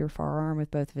grab your forearm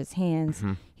with both of his hands.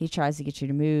 Mm-hmm. He tries to get you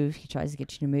to move.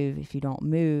 If you don't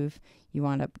move, you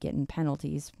wind up getting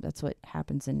penalties. That's what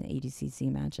happens in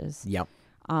ADCC matches. Yep.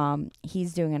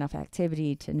 He's doing enough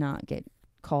activity to not get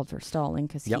called for stalling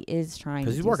because he is trying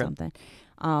to do working. something.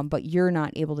 But you're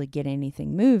not able to get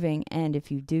anything moving, and if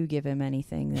you do give him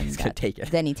anything, then he's gonna take it.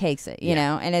 Then he takes it, you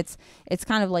know. And it's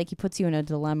kind of like he puts you in a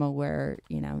dilemma where,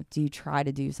 you know, do you try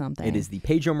to do something? It is the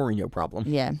Pedro Mourinho problem.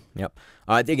 Yeah. Yep.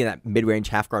 Again, that mid-range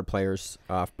half guard players,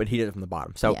 but he did it from the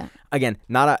bottom. So again,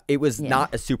 not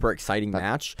a super exciting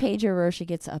match. Pedro Rocha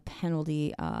gets a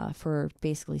penalty for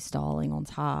basically stalling on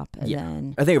top, and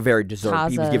then I think a very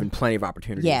deserved. He was given plenty of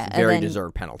opportunities. Yeah, very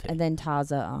deserved penalty. And then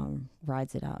Taza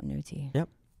rides it out in OT. Yep.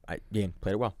 Again,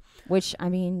 played it well. Which, I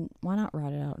mean, why not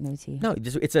ride it out in OT? No,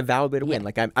 it's a valid way to win.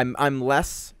 Like I am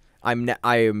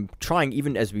trying,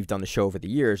 even as we've done the show over the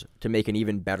years, to make an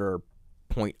even better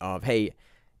point of, hey,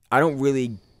 I don't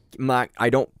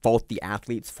fault the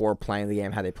athletes for playing the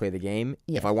game how they play the game.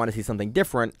 Yeah. If I want to see something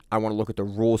different, I want to look at the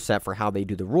rule set for how they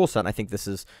do the rule set. And I think this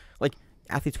is like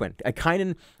athletes win.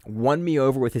 Kaynan won me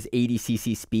over with his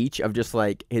ADCC speech of just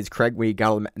like his Craig when he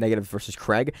got negative versus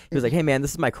Craig. He was like, "Hey man,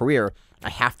 this is my career. I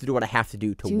have to do what I have to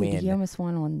do to win." He almost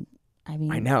won on. I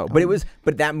know,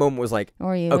 but that moment was like,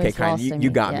 okay, Kaynan, you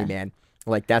got me, man.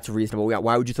 Like, that's reasonable.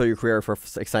 Why would you throw your career for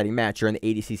an exciting match? You're in the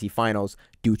ADCC finals.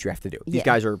 Do what you have to do. These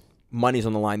guys are money's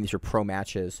on the line. These are pro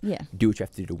matches. Yeah. Do what you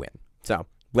have to do to win. So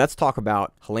let's talk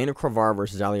about Helena Cravar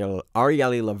versus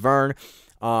Arielle Laverne.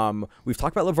 We've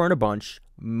talked about Laverne a bunch,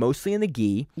 mostly in the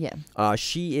gi. Yeah.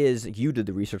 You did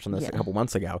the research on this a couple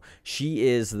months ago. She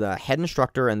is the head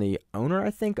instructor and the owner, I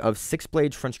think, of Six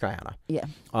Blades French Guiana. Yeah.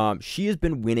 She has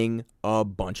been winning a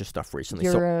bunch of stuff recently.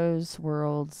 Euros,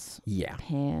 Worlds,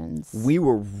 Pans. We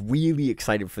were really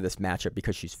excited for this matchup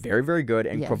because she's very, very good.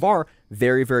 And Cravar,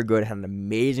 very, very good, had an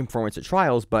amazing performance at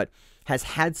trials, but has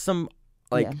had some,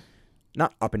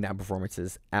 not up and down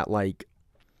performances at,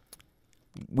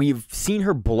 we've seen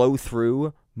her blow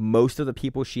through most of the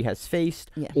people she has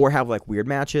faced or have weird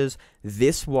matches.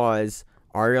 This was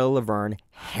Arielle Laverne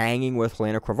hanging with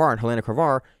Helena Cravar, and Helena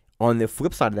Cravar, on the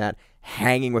flip side of that,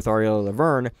 hanging with Arielle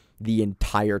Laverne the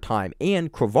entire time.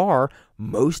 And Cravar,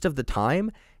 most of the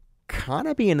time, kind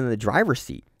of being in the driver's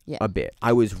seat a bit.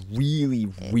 I was really,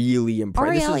 really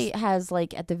impressed. Arielle has,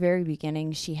 at the very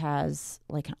beginning, she has,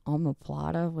 an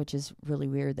omoplata, which is really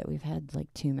weird that we've had,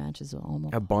 2 matches with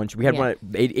omoplata. A bunch. We had one at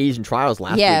Asian Trials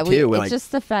last week, too. It's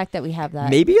just the fact that we have that.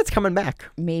 Maybe it's coming back.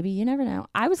 Maybe. You never know.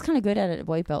 I was kind of good at it at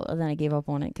white belt, and then I gave up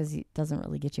on it because it doesn't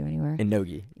really get you anywhere. In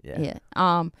no-gi. Yeah.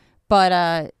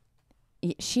 But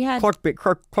she had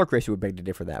Clark Gracie would beg to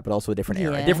differ that, but also a different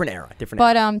era.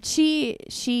 But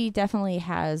she definitely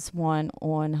has one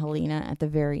on Helena at the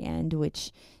very end,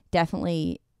 which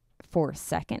definitely for a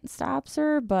second stops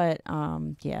her. But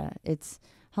it's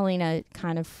Helena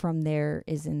kind of from there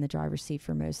is in the driver's seat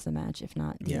for most of the match, if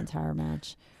not the entire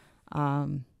match.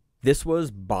 This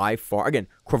was by far, again,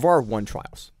 Cravar won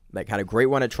trials, had a great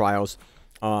one at trials.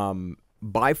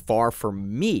 By far for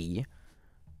me,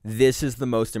 this is the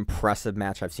most impressive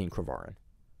match I've seen Cravar in.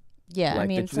 Yeah, I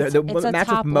mean, the match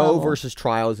with Mo versus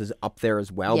Trials is up there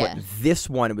as well. Yeah. But this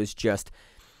one, it was just,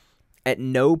 at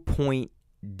no point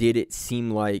did it seem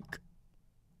like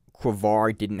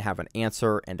Cravar didn't have an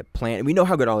answer and a plan. And we know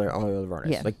how good Arielle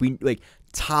Laverne is. Yeah.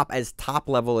 Top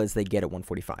level as they get at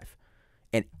 145.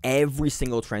 And every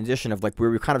single transition of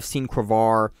where we've kind of seen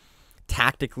Cravar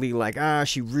tactically,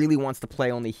 she really wants to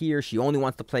play only here. She only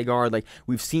wants to play guard.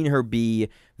 We've seen her be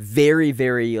very,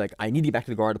 very, I need to get back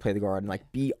to the guard to play the guard, and,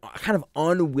 be kind of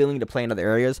unwilling to play in other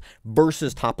areas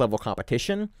versus top-level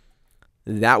competition.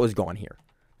 That was gone here.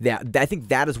 I think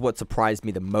that is what surprised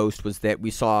me the most, was that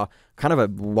we saw kind of a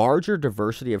larger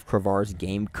diversity of Cravar's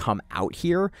game come out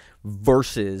here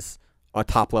versus a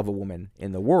top-level woman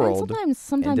in the world. And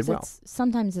sometimes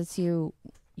it's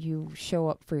you show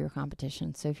up for your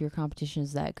competition. So if your competition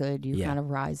is that good, you kind of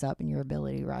rise up and your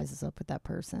ability rises up with that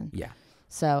person. Yeah.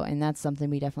 So, and that's something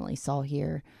we definitely saw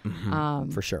here. Mm-hmm.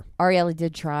 For sure. Arielle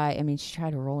did try. I mean, she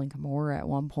tried a rolling Kimura at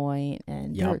one point,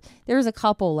 and there was a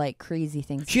couple crazy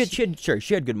things. She had good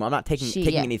moments. I'm not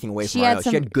taking anything away from Arielle.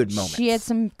 She had good moments. She had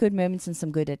some good moments and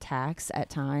some good attacks at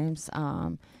times.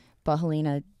 But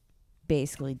Helena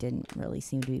basically didn't really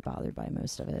seem to be bothered by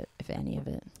most of it, if any of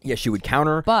it. Yeah, she would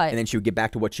counter, and then she would get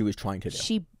back to what she was trying to do.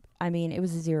 It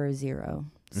was a 0-0,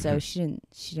 so she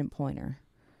didn't point her.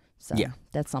 So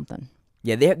that's something.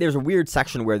 Yeah, there's a weird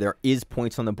section where there is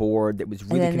points on the board that was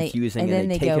really confusing, and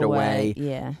they take it away.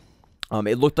 Yeah.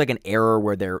 It looked like an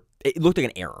error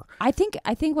I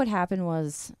think what happened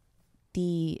was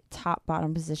the top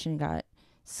bottom position got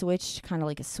switched kind of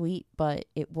like a sweep, but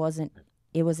it wasn't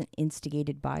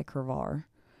instigated by Cravar.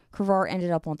 Cravar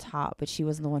ended up on top, but she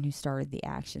wasn't the one who started the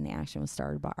action. The action was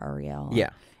started by Ariel. Yeah.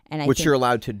 Which you're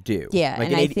allowed to do. Yeah. Like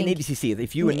in ADCC,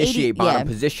 if you initiate bottom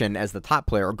position as the top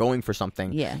player or going for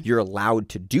something, you're allowed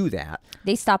to do that.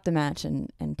 They stop the match and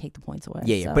take the points away.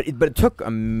 Yeah, so. But it took a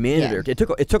minute. Yeah.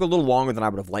 It took a little longer than I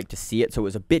would have liked to see it, so it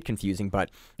was a bit confusing, but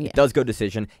it does go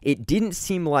decision. It didn't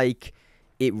seem like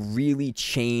it really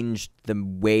changed the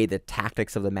way the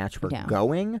tactics of the match were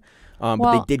going.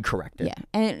 But they did correct it. Yeah,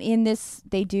 and in this,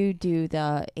 they do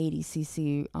the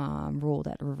ADCC rule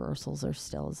that reversals are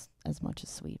still as much as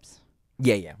sweeps.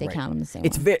 Yeah. They count them the same.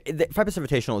 The Fight Pass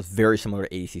Invitational is very similar to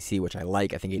ADCC, which I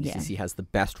like. I think ADCC has the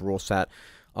best rule set,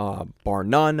 bar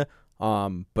none.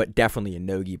 But definitely a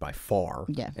no-gi by far.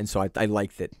 Yeah. And so I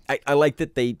like that. I like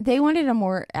that they wanted a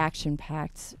more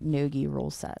action-packed no-gi rule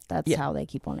set. That's how they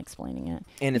keep on explaining it,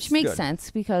 and which makes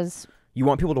sense because. You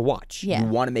want people to watch. Yeah. You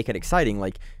want to make it exciting.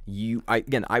 Like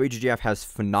IBJJF has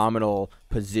phenomenal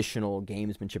positional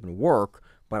gamesmanship and work,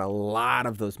 but a lot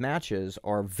of those matches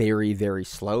are very, very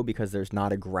slow because there's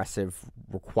not aggressive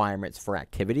requirements for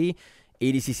activity.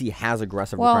 ADCC has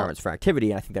aggressive requirements for activity,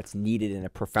 and I think that's needed in a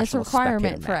professional spectator match. It's a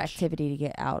requirement for activity to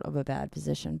get out of a bad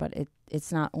position, but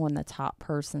it's not on the top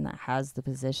person that has the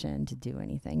position to do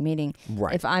anything. Meaning,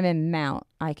 if I'm in mount,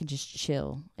 I can just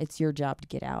chill. It's your job to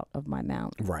get out of my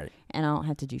mount. Right. And I don't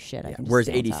have to do shit. I can just Whereas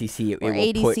ADCC,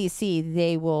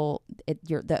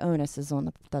 the onus is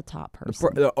on the top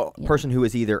person. The person who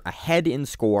is either ahead in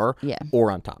score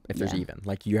or on top, if there's even.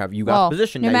 Like you got the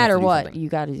position. No matter what, you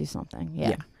got to do something.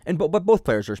 Yeah. And but both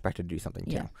players are expected to do something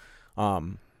too. Yeah.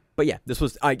 But yeah, this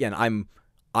was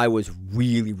I was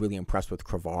really, really impressed with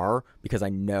Cravar because I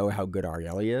know how good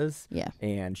Arieli is. Yeah.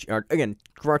 And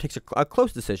Cravar takes a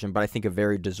close decision, but I think a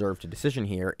very deserved decision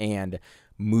here. And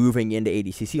moving into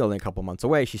ADCC only a couple months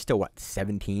away, she's still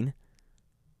 17?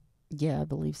 Yeah, I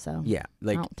believe so. Yeah,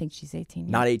 I don't think she's 18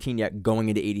 yet. Not 18 yet. Going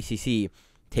into ADCC,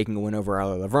 taking a win over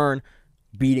Ella Laverne,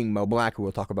 beating Mo Black, who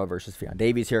we'll talk about, versus Fionn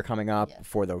Davies here coming up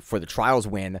for the trials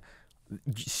win.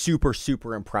 Super,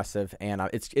 super impressive, and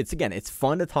it's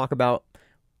fun to talk about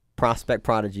prospect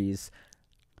prodigies,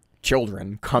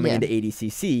 children coming into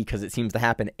ADCC because it seems to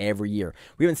happen every year.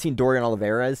 We haven't seen Dorian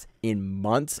Oliveras in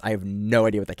months. I have no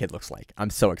idea what that kid looks like.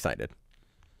 I'm so excited.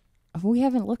 We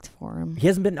haven't looked for him. He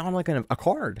hasn't been on like a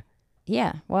card.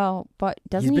 Yeah, well, but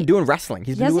doesn't he's been doing wrestling.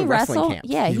 He's been doing wrestling camps.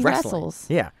 Yeah, he wrestles.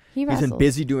 Yeah, he's been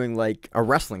busy doing like a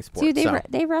wrestling sport. Dude,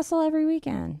 they wrestle every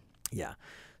weekend. Yeah.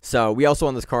 So we also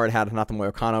on this card had Hinata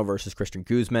Moyokano versus Christian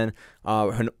Guzman.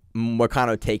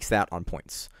 Moyokano takes that on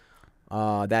points.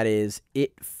 That is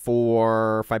it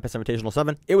for Fight Pass Invitational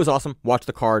 7. It was awesome. Watch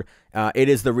the card. It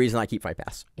is the reason I keep Fight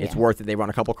Pass. It's worth it. They run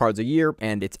a couple cards a year,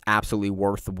 and it's absolutely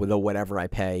worth whatever I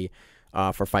pay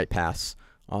for Fight Pass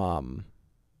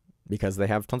because they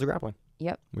have tons of grappling.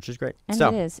 Yep. Which is great. And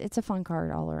it is. It's a fun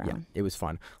card all around. Yeah, it was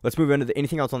fun. Let's move into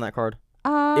anything else on that card? It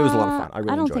was a lot of fun. I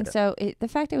really enjoyed it. I don't think so. The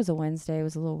fact it was a Wednesday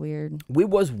was a little weird. It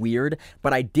was weird,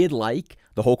 but I did like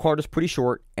the whole card is pretty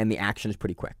short and the action is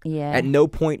pretty quick. Yeah. At no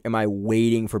point am I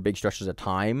waiting for big stretches of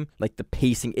time. Like the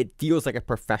pacing, it feels like a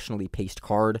professionally paced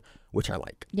card, which I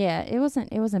like. Yeah, it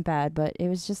wasn't bad, but it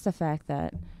was just the fact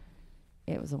that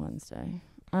it was a Wednesday.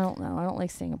 I don't know. I don't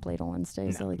like staying up late on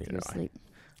Wednesdays. I like to go to sleep.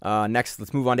 Next,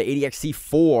 let's move on to ADXC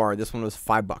 4. This one was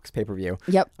 $5 pay-per-view.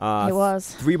 Yep, it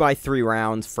was 3x3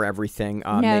 rounds for everything.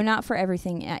 No, not for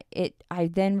everything. I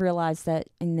then realized that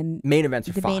in the main events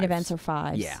are main events are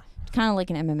 5s. Yeah, kind of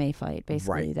like an MMA fight,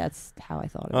 basically. Right. That's how I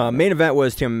thought about it. Main event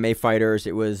was two MMA fighters.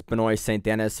 It was Benoit St.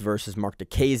 Denis versus Mark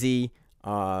DeCasey.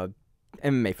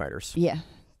 MMA fighters. Yeah.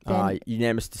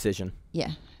 Unanimous decision.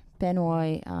 Yeah.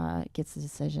 Benoit gets the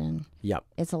decision. Yep.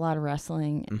 It's a lot of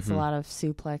wrestling. It's a lot of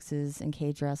suplexes and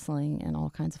cage wrestling and all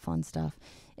kinds of fun stuff.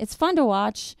 It's fun to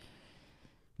watch.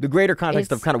 The greater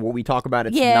context of kind of what we talk about,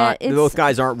 both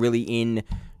guys aren't really in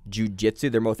jiu-jitsu.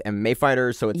 They're both MMA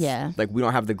fighters, so it's like we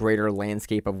don't have the greater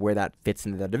landscape of where that fits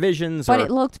into the divisions.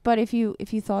 But if you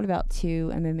thought about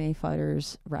two MMA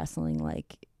fighters wrestling,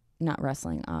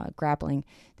 grappling,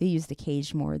 they used the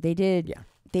cage more. They did. Yeah.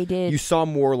 They did. You saw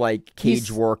more like cage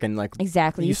work and like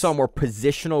exactly. You saw more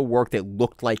positional work that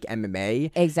looked like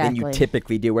MMA than you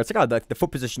typically do. Where it's like, the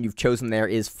foot position you've chosen there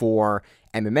is for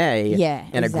MMA. Yeah,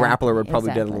 and a grappler would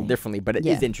probably do it a little differently, but it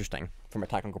is interesting from a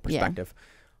technical perspective.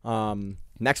 Yeah.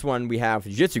 Next one we have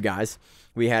jiu-jitsu guys.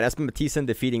 We had Espen Mathisen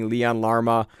defeating Leon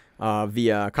Larma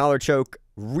via collar choke,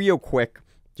 real quick.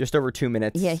 Just over 2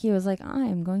 minutes. Yeah, he was like, I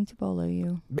am going to bolo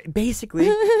you. Basically,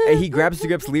 he grabs the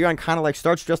grips. Leon kind of like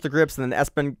starts just the grips, and then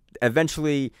Espen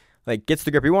eventually like gets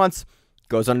the grip he wants,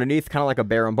 goes underneath, kind of like a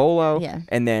bolo,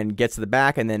 and then gets to the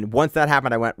back. And then once that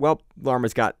happened, I went, well,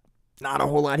 Larma's got not a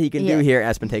whole lot he can do here.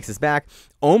 Espen takes us back,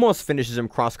 almost finishes him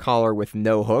cross collar with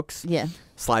no hooks. Yeah.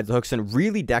 Slides the hooks in,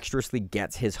 really dexterously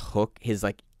gets his hook, his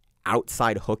like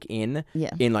outside hook in.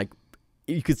 Yeah. In like,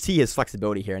 you could see his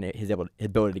flexibility here and his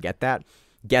ability to get that.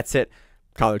 Gets it,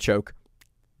 collar choke.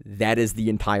 That is the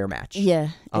entire match. Yeah.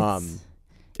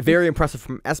 Very impressive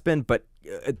from Espen, but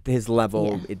at his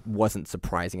level, it wasn't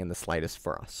surprising in the slightest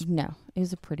for us. No, it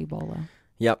was a pretty bolo.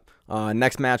 Yep.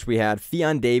 Next match, we had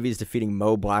Ffion Davies defeating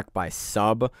Mo Black by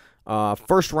sub.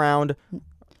 First round.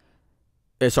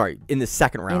 Sorry, in the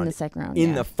second round. In the second round,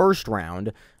 In the first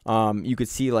round, you could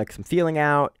see like some feeling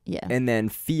out. Yeah. And then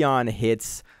Ffion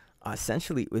hits,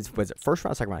 essentially, was it first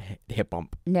round, second round, hip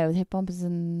bump? No, the hip bump is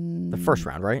in... The first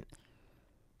round, right?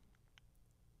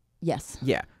 Yes.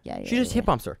 Yeah. She just hip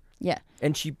bumps her. Yeah.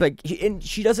 And she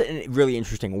does it in a really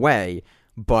interesting way,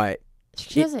 but...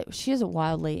 She does it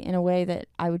wildly in a way that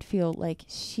I would feel like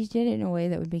she did it in a way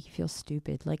that would make you feel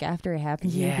stupid. Like after it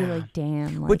happens, you'd be like,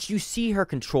 damn. Like, but you see her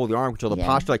control the arm, control the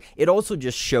posture. Like it also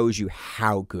just shows you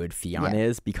how good Ffion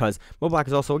is, because Mo Black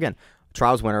is also, again,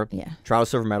 trials winner, trials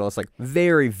silver medalist, like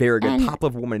very, very good, top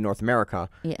level woman in North America.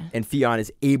 Yeah. And Ffion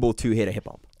is able to hit a hip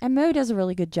bump. And Mo does a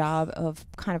really good job of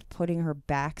kind of putting her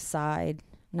backside,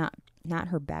 not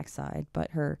her backside,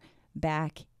 but her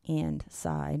back and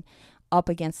side up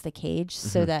against the cage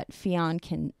so that Ffion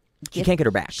can... She can't get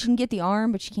her back. She can get the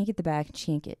arm, but she can't get the back.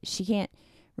 She can't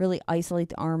really isolate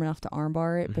the arm enough to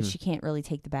armbar it, but she can't really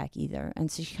take the back either. And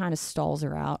so she kind of stalls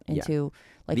her out into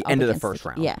like the end of the first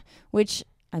round. Yeah, which,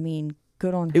 I mean,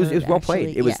 good on her. It was well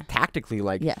played. It was tactically,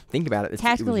 like, think about it.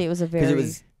 Tactically, it was a very...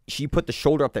 Because she put the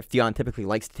shoulder up that Ffion typically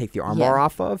likes to take the armbar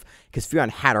off of, because Ffion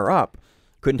had her up,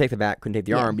 couldn't take the back, couldn't take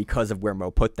the arm because of where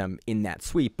Mo put them in that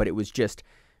sweep, but it was just...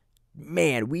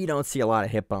 Man, we don't see a lot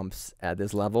of hip bumps at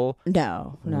this level.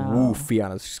 No. Ooh,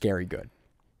 Ffion is scary good.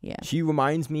 Yeah. She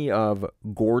reminds me of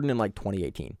Gordon in like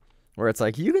 2018, where it's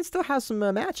like you can still have some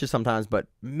matches sometimes, but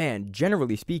man,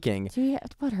 generally speaking. So you have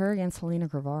to put her against Helena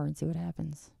Gravar and see what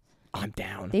happens. I'm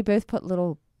down. They both put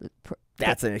little.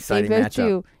 That's an exciting matchup. They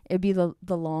both matchup. It'd be the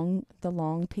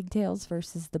long pigtails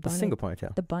versus the bunny. A single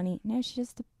ponytail. The bunny. No, she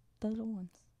does the little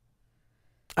ones.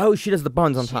 Oh, she does the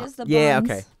buns on top. Yeah,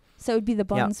 okay. So it would be the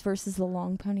buns versus the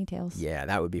long ponytails. Yeah,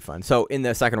 that would be fun. So in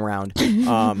the second round,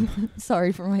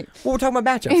 sorry for my. Well, we're talking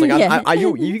about matchups. Like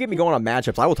you get me going on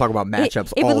matchups. I will talk about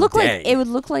matchups all day. It would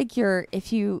look like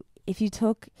if you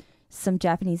took some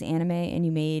Japanese anime and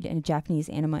you made a Japanese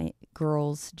anime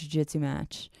girls jiu-jitsu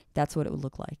match. That's what it would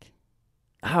look like.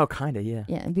 Oh, kind of, yeah.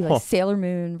 Yeah, it'd be like Sailor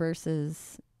Moon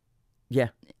versus. Yeah.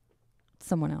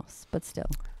 Someone else, but still.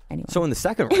 Anyway. So in the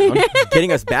second round,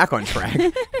 getting us back on track,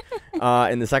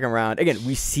 in the second round, again,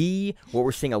 we see what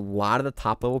we're seeing a lot of the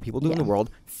top level people do in the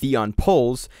world. Ffion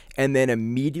pulls and then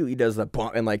immediately does the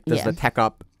bump and does the tech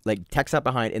up, techs up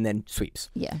behind and then sweeps.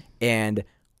 Yeah. And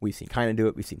we've seen Kaynan do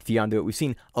it. We've seen Ffion do it. We've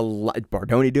seen a lot,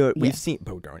 Bardoni do it. We've seen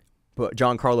Giancarlo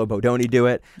Bodoni do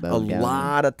it. A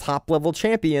lot of top level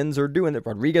champions are doing it.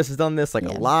 Rodriguez has done this. A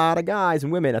lot of guys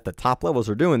and women at the top levels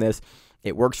are doing this.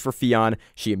 It works for Ffion.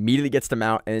 She immediately gets them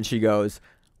out, and then she goes,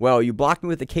 well, you blocked me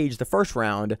with the cage the first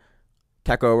round.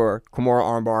 Tech over, Kimura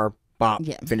armbar, bop,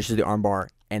 finishes the armbar,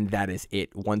 and that is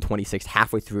it. 126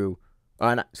 halfway through.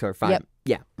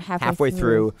 Halfway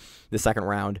through the second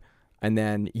round. And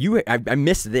then I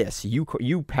missed this. You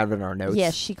have it in our notes.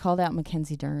 Yes, she called out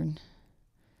Mackenzie Dern.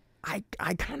 I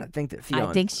kind of think that Ffion.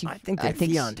 I think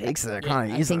Ffion takes it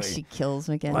kind of easily. I think she kills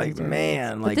Mackenzie.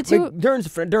 Dern's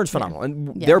phenomenal,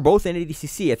 and they're both in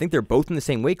ADCC. I think they're both in the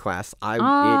same weight class. Are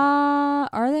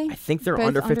they? I think they're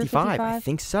under 55. I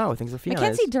think so. I think Ffion.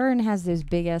 Mackenzie Dern has those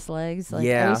big ass legs.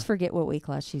 I always forget what weight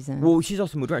class she's in. Well, she's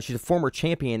also moved around. She's a former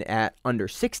champion at under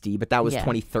 60, but that was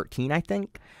 2013, I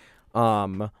think.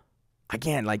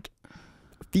 Again,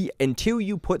 until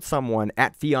you put someone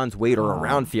at Fion's weight or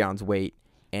around Fion's weight,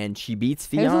 and she beats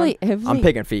Ffion, I'm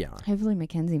picking Ffion. Hopefully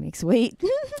Mackenzie makes weight.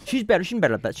 She's better. She's been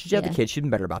better at that. She's had the kid. She's been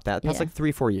better about that. That's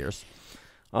 3-4 years.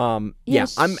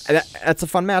 That's a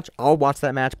fun match. I'll watch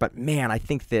that match. But man, I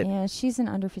think that she's in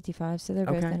under 55, so they're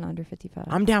both in under 55.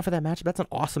 I'm down for that matchup. That's an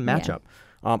awesome matchup.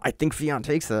 I think Ffion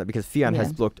takes that because Ffion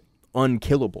has looked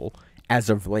unkillable as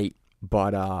of late.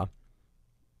 But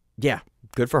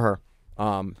good for her.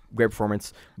 Great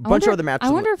performance. Bunch of other matches.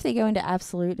 I wonder if they go into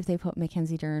absolute if they put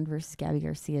Mackenzie Dern versus Gabby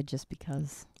Garcia just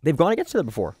because. They've gone against her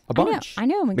before a bunch. I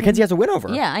know. Mackenzie has a win over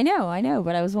her. Yeah, I know.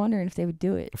 But I was wondering if they would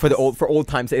do it for old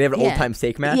times. They have an old time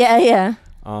stake match. Yeah.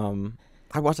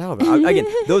 I watched all of it. Again,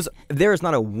 there is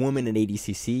not a woman in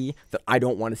ADCC that I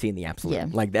don't want to see in the absolute.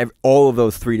 Yeah. All of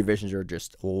those three divisions are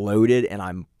just loaded,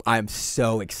 and I'm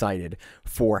so excited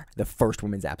for the first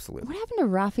women's absolute. What happened to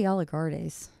Rafael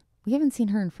Lagardes? We haven't seen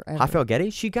her in forever. Rafael Getty?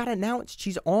 She got announced.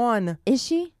 She's on. Is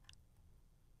she?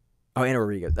 Oh, Anna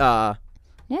Rodriguez. No,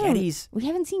 Getty's. We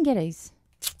haven't seen Getty's.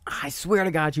 I swear to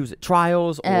God, she was at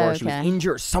trials or she was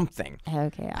injured or something.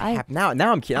 Okay. Now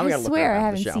I'm kidding. I swear I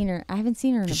haven't seen her. I haven't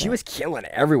seen her in a bit. She was killing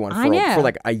everyone for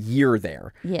like a year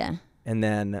there. Yeah. And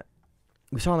then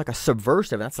we saw like a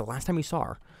Subversive. That's the last time we saw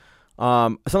her.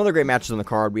 Some other great matches on the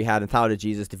card. We had Natalia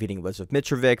Jesus defeating Elizabeth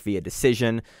Mitrovic via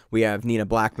decision. We have Nina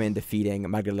Blackman defeating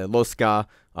Magdalena Loska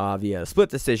via split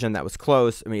decision. That was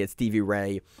close. I mean, it's Stevie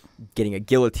Ray getting a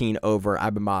guillotine over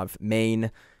Abimov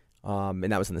Maine. And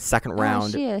that was in the second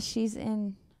round. She is. She's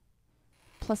in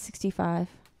plus 65.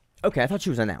 Okay, I thought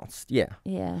she was announced. Yeah.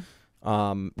 Yeah.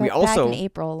 We also back in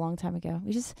April, a long time ago.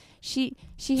 She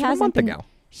hasn't a month ago.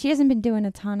 She hasn't been doing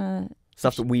a ton of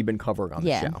stuff that we've been covering on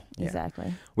the show. Yeah,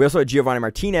 exactly. We also had Gio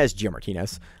Martinez,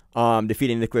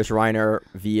 defeating Nicholas Reiner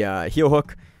via heel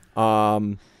hook.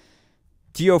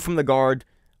 Gio from the guard,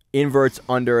 inverts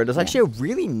under. There's actually a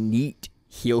really neat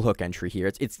heel hook entry here.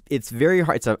 It's very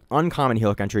hard. It's an uncommon heel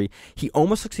hook entry. He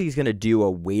almost looks like he's gonna do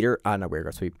a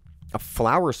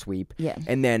flower sweep. Yeah.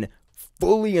 And then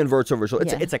fully inverts over. So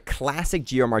it's a classic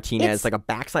Gio Martinez, like a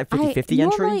backside 50-50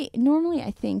 entry. Normally,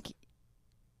 I think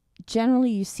generally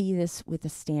you see this with a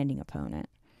standing opponent.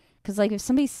 Because like if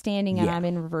somebody's standing and I'm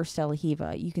in reverse De La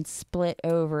Hiva, you can split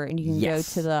over and you can go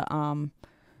to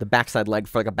the backside leg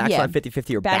for like a backside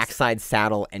 50-50 or backside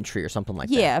saddle entry or something like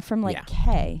that. Yeah, from like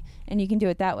K. And you can do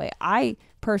it that way. I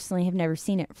personally have never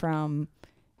seen it from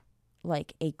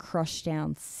like a crush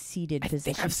down seated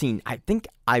position. I think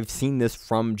I've seen this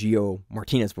from Gio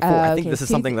Martinez before. I think this is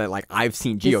something that like I've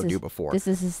seen Gio do before. This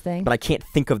is his thing. But I can't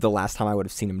think of the last time I would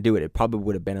have seen him do it. It probably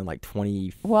would have been in like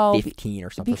 2015 or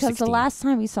something. Because the last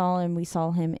time we saw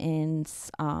him in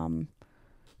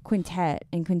Quintet.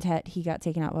 In Quintet, he got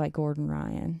taken out by Gordon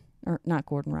Ryan. Or not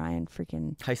Gordon Ryan,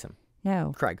 freaking Tyson.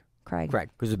 No. Craig. Because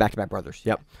it was back-to-back brothers.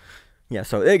 Yep. Yeah,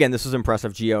 so again, this was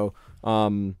impressive. Gio,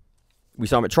 we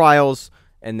saw him at trials,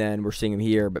 and then we're seeing him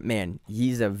here. But, man,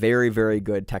 he's a very, very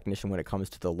good technician when it comes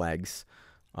to the legs.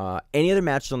 Any other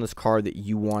matches on this card that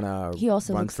you want to He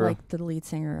also looks like the lead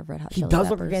singer of Red Hot Chili Peppers. He does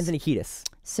look like Anthony Kiedis.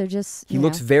 So just he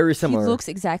looks very similar. He looks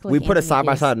exactly. We like put Anthony a side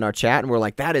by side in our chat, and we're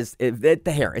like, that is the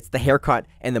hair. It's the haircut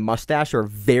and the mustache are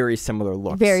very similar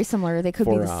looks. Very similar. They could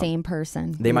be the same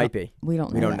person. They might be. We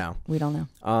don't know. We don't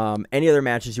know. Any other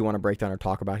matches you want to break down or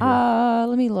talk about here?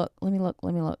 Let me look.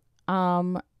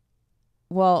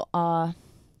 Well, I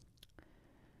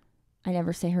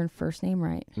never say her first name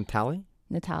right. Natalie.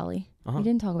 We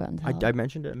didn't talk about Natalie. I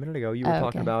mentioned it a minute ago. You were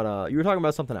talking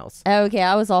about something else. Okay,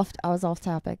 I was off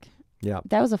topic. Yeah,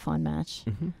 that was a fun match.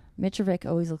 Mitrovic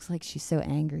always looks like she's so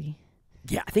angry.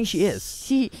 Yeah, I think she is.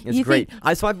 It's great.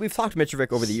 We've talked to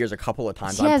Mitrovic over the years a couple of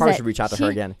times. I probably should reach out to her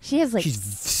again. She's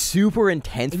super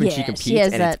intense when she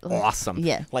competes, and it's awesome.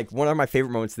 Yeah, like one of my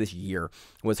favorite moments this year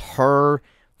was her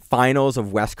finals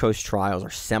of West Coast Trials or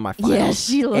semifinals. Yeah,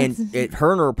 she looks. And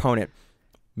her and her opponent,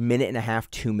 1.5 to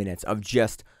 2 minutes of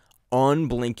just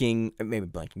unblinking, maybe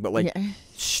blinking, but like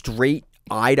straight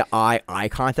eye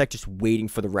contact, just waiting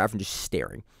for the ref and just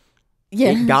staring.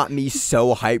 Yeah, it got me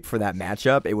so hyped for that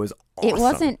matchup. It was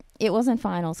awesome. It wasn't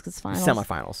finals because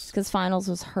semifinals. Because finals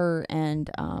was her and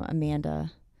Amanda.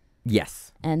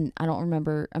 Yes, and I don't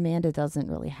remember. Amanda doesn't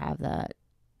really have that.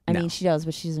 I mean, she does,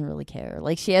 but she doesn't really care.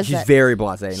 Like she's very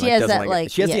blasé. She has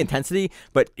that, she has the intensity,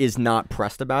 but is not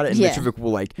pressed about it. And Mitrovic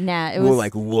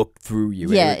will look through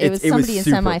you. Yeah, it was somebody in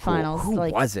semifinals. Cool.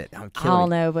 Who was it? I don't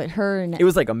know, but her. It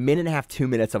was like 1.5 to 2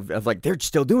 minutes of like they're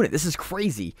still doing it. This is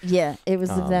crazy. Yeah, it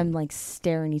was of them like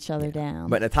staring each other down.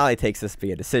 But Natalia takes this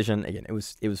via decision. Again, it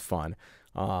was fun.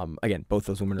 Again, both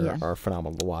those women are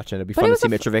phenomenal to watch, and it'd be fun to see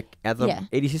Mitrovic at the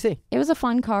ADCC. It was a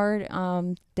fun card.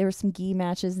 There were some gi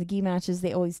matches. The gi matches,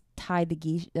 they always tied the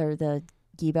gi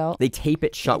belt. They tape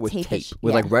it shut with tape,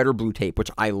 with like red or blue tape,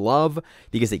 which I love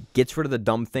because it gets rid of the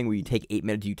dumb thing where you take 8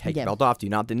 minutes. Do you take the belt off? Do you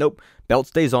not? Nope. Belt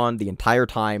stays on the entire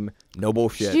time. No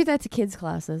bullshit. You should do that to kids'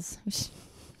 classes.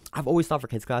 I've always thought for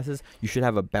kids' classes, you should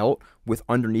have a belt with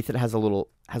underneath it has a little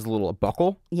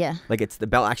buckle. Yeah. Like the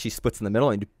belt actually splits in the middle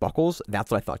and buckles.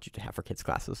 That's what I thought you should have for kids'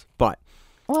 classes. But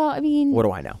well, I mean, what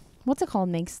do I know? What's it called?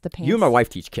 Makes the pants. You and my wife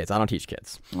teach kids. I don't teach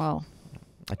kids. Well,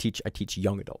 I teach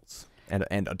young adults and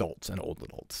adults and old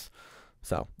adults.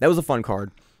 So that was a fun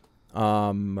card.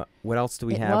 What else do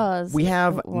we have? We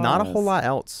have not a whole lot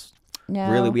else. No.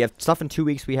 Really, we have stuff in 2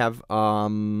 weeks. We have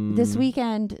this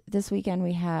weekend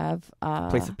we have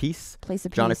Place of Peace. Place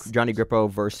of Peace. Johnny Grippo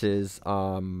versus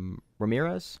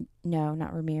Ramirez? No,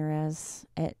 not Ramirez.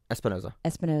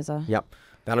 Espinoza. Yep.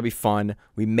 That'll be fun.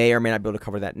 We may or may not be able to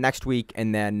cover that next week.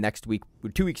 And then next week,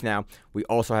 2 weeks now, we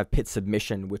also have Pit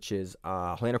Submission, which is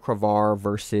Helena Cravar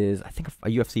versus, I think, a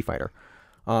UFC fighter.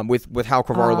 With how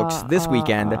Cravar looks this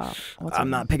weekend, I'm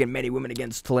not picking many women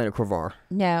against Helena Cravar.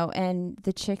 No, and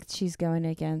the chick she's going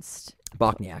against...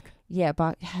 Bokniak. Yeah,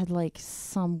 had like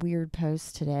some weird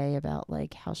post today about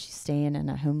like how she's staying in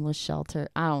a homeless shelter.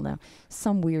 I don't know.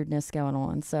 Some weirdness going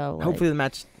on. So like, hopefully the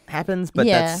match happens, but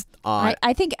that's odd.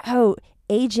 I think,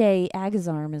 AJ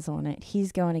Agazarm is on it.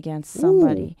 He's going against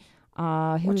somebody.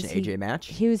 Watch an AJ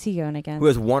match? Who is he going against? Who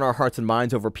has won our hearts and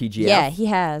minds over PGF? Yeah, he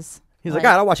has. He's like,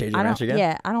 I'll watch AJ match again.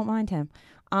 Yeah, I don't mind him.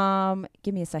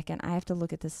 Give me a second. I have to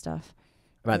look at this stuff.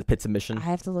 About the Pit Submission? I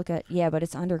have to look at, but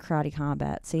it's under Karate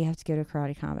Combat, so you have to go to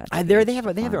Karate Combat. They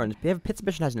have their own. Pit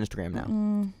Submission has an Instagram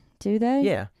now. Do they?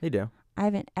 Yeah, they do.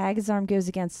 Agazarm goes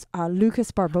against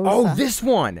Lucas Barbosa. Oh, this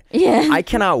one! Yeah. I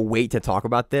cannot wait to talk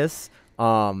about this.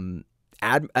 So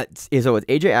it's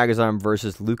AJ Agazarm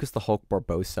versus Lucas the Hulk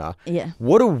Barbosa. Yeah.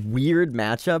 What a weird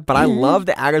matchup, but I love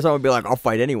that Agazarm would be like, I'll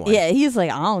fight anyone. Yeah, he's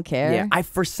like, I don't care. Yeah, I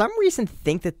for some reason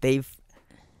think that they've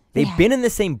been in the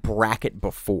same bracket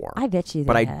before. I bet you they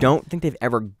But I have. don't think they've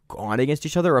ever gone against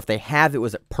each other, or if they have, it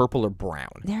was at purple or brown.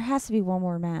 There has to be one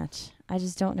more match. I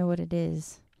just don't know what it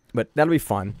is. But that'll be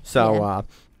fun. So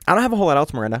I don't have a whole lot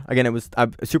else, Miranda. Again,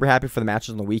 I'm super happy for the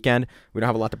matches on the weekend. We don't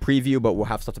have a lot to preview, but we'll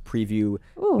have stuff to preview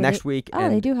next week. Oh,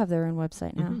 they do have their own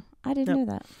website now. I didn't know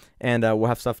that. And we'll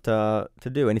have stuff to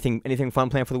do. Anything fun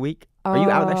planned for the week? Are you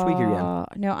out next week or are you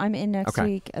in? No, I'm in next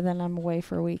week, and then I'm away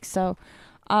for a week. So,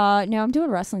 no, I'm doing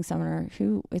a wrestling seminar.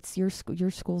 It's your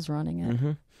school's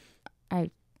running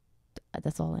it.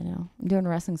 That's all I know. I'm doing a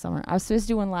wrestling seminar. I was supposed to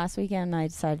do one last weekend, and I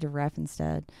decided to ref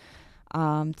instead.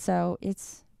 So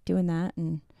it's doing that,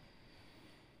 and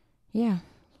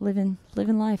living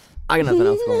life. I got nothing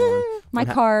else going on. My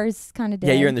car is kind of dead.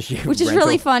 Yeah, you're in the shit. Which is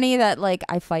really funny that like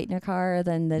I fight in a car,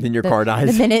 then your car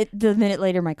dies. The minute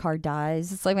later my car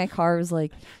dies. It's like my car was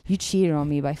like, you cheated on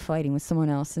me by fighting with someone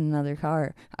else in another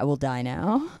car. I will die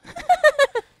now.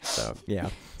 So yeah.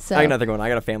 I got nothing going on. I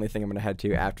got a family thing I'm going to head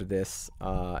to after this,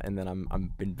 and then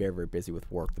I'm been very, very busy with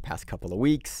work the past couple of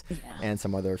weeks, and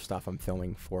some other stuff I'm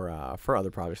filming for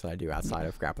other projects that I do outside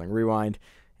of Grappling Rewind,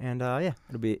 and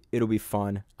it'll be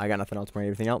fun. I got nothing else.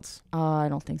 Anything else? I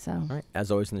don't think so. All right.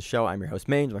 As always in the show, I'm your host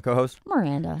Maine, my co-host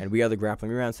Miranda, and we are the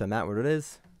Grappling Rewind. So that what it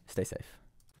is. Stay safe.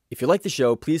 If you like the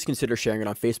show, please consider sharing it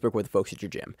on Facebook with the folks at your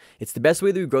gym. It's the best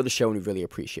way that we grow the show, and we really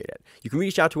appreciate it. You can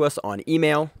reach out to us on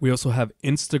email. We also have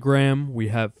Instagram. We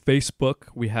have Facebook.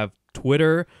 We have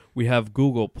Twitter. We have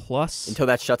Google+. Until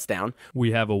that shuts down.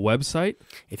 We have a website.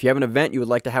 If you have an event you would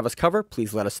like to have us cover,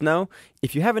 please let us know.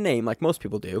 If you have a name, like most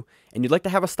people do, and you'd like to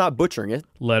have us stop butchering it,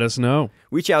 let us know.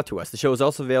 Reach out to us. The show is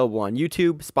also available on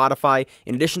YouTube, Spotify,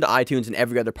 in addition to iTunes and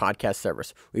every other podcast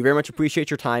service. We very much appreciate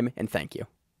your time, and thank you.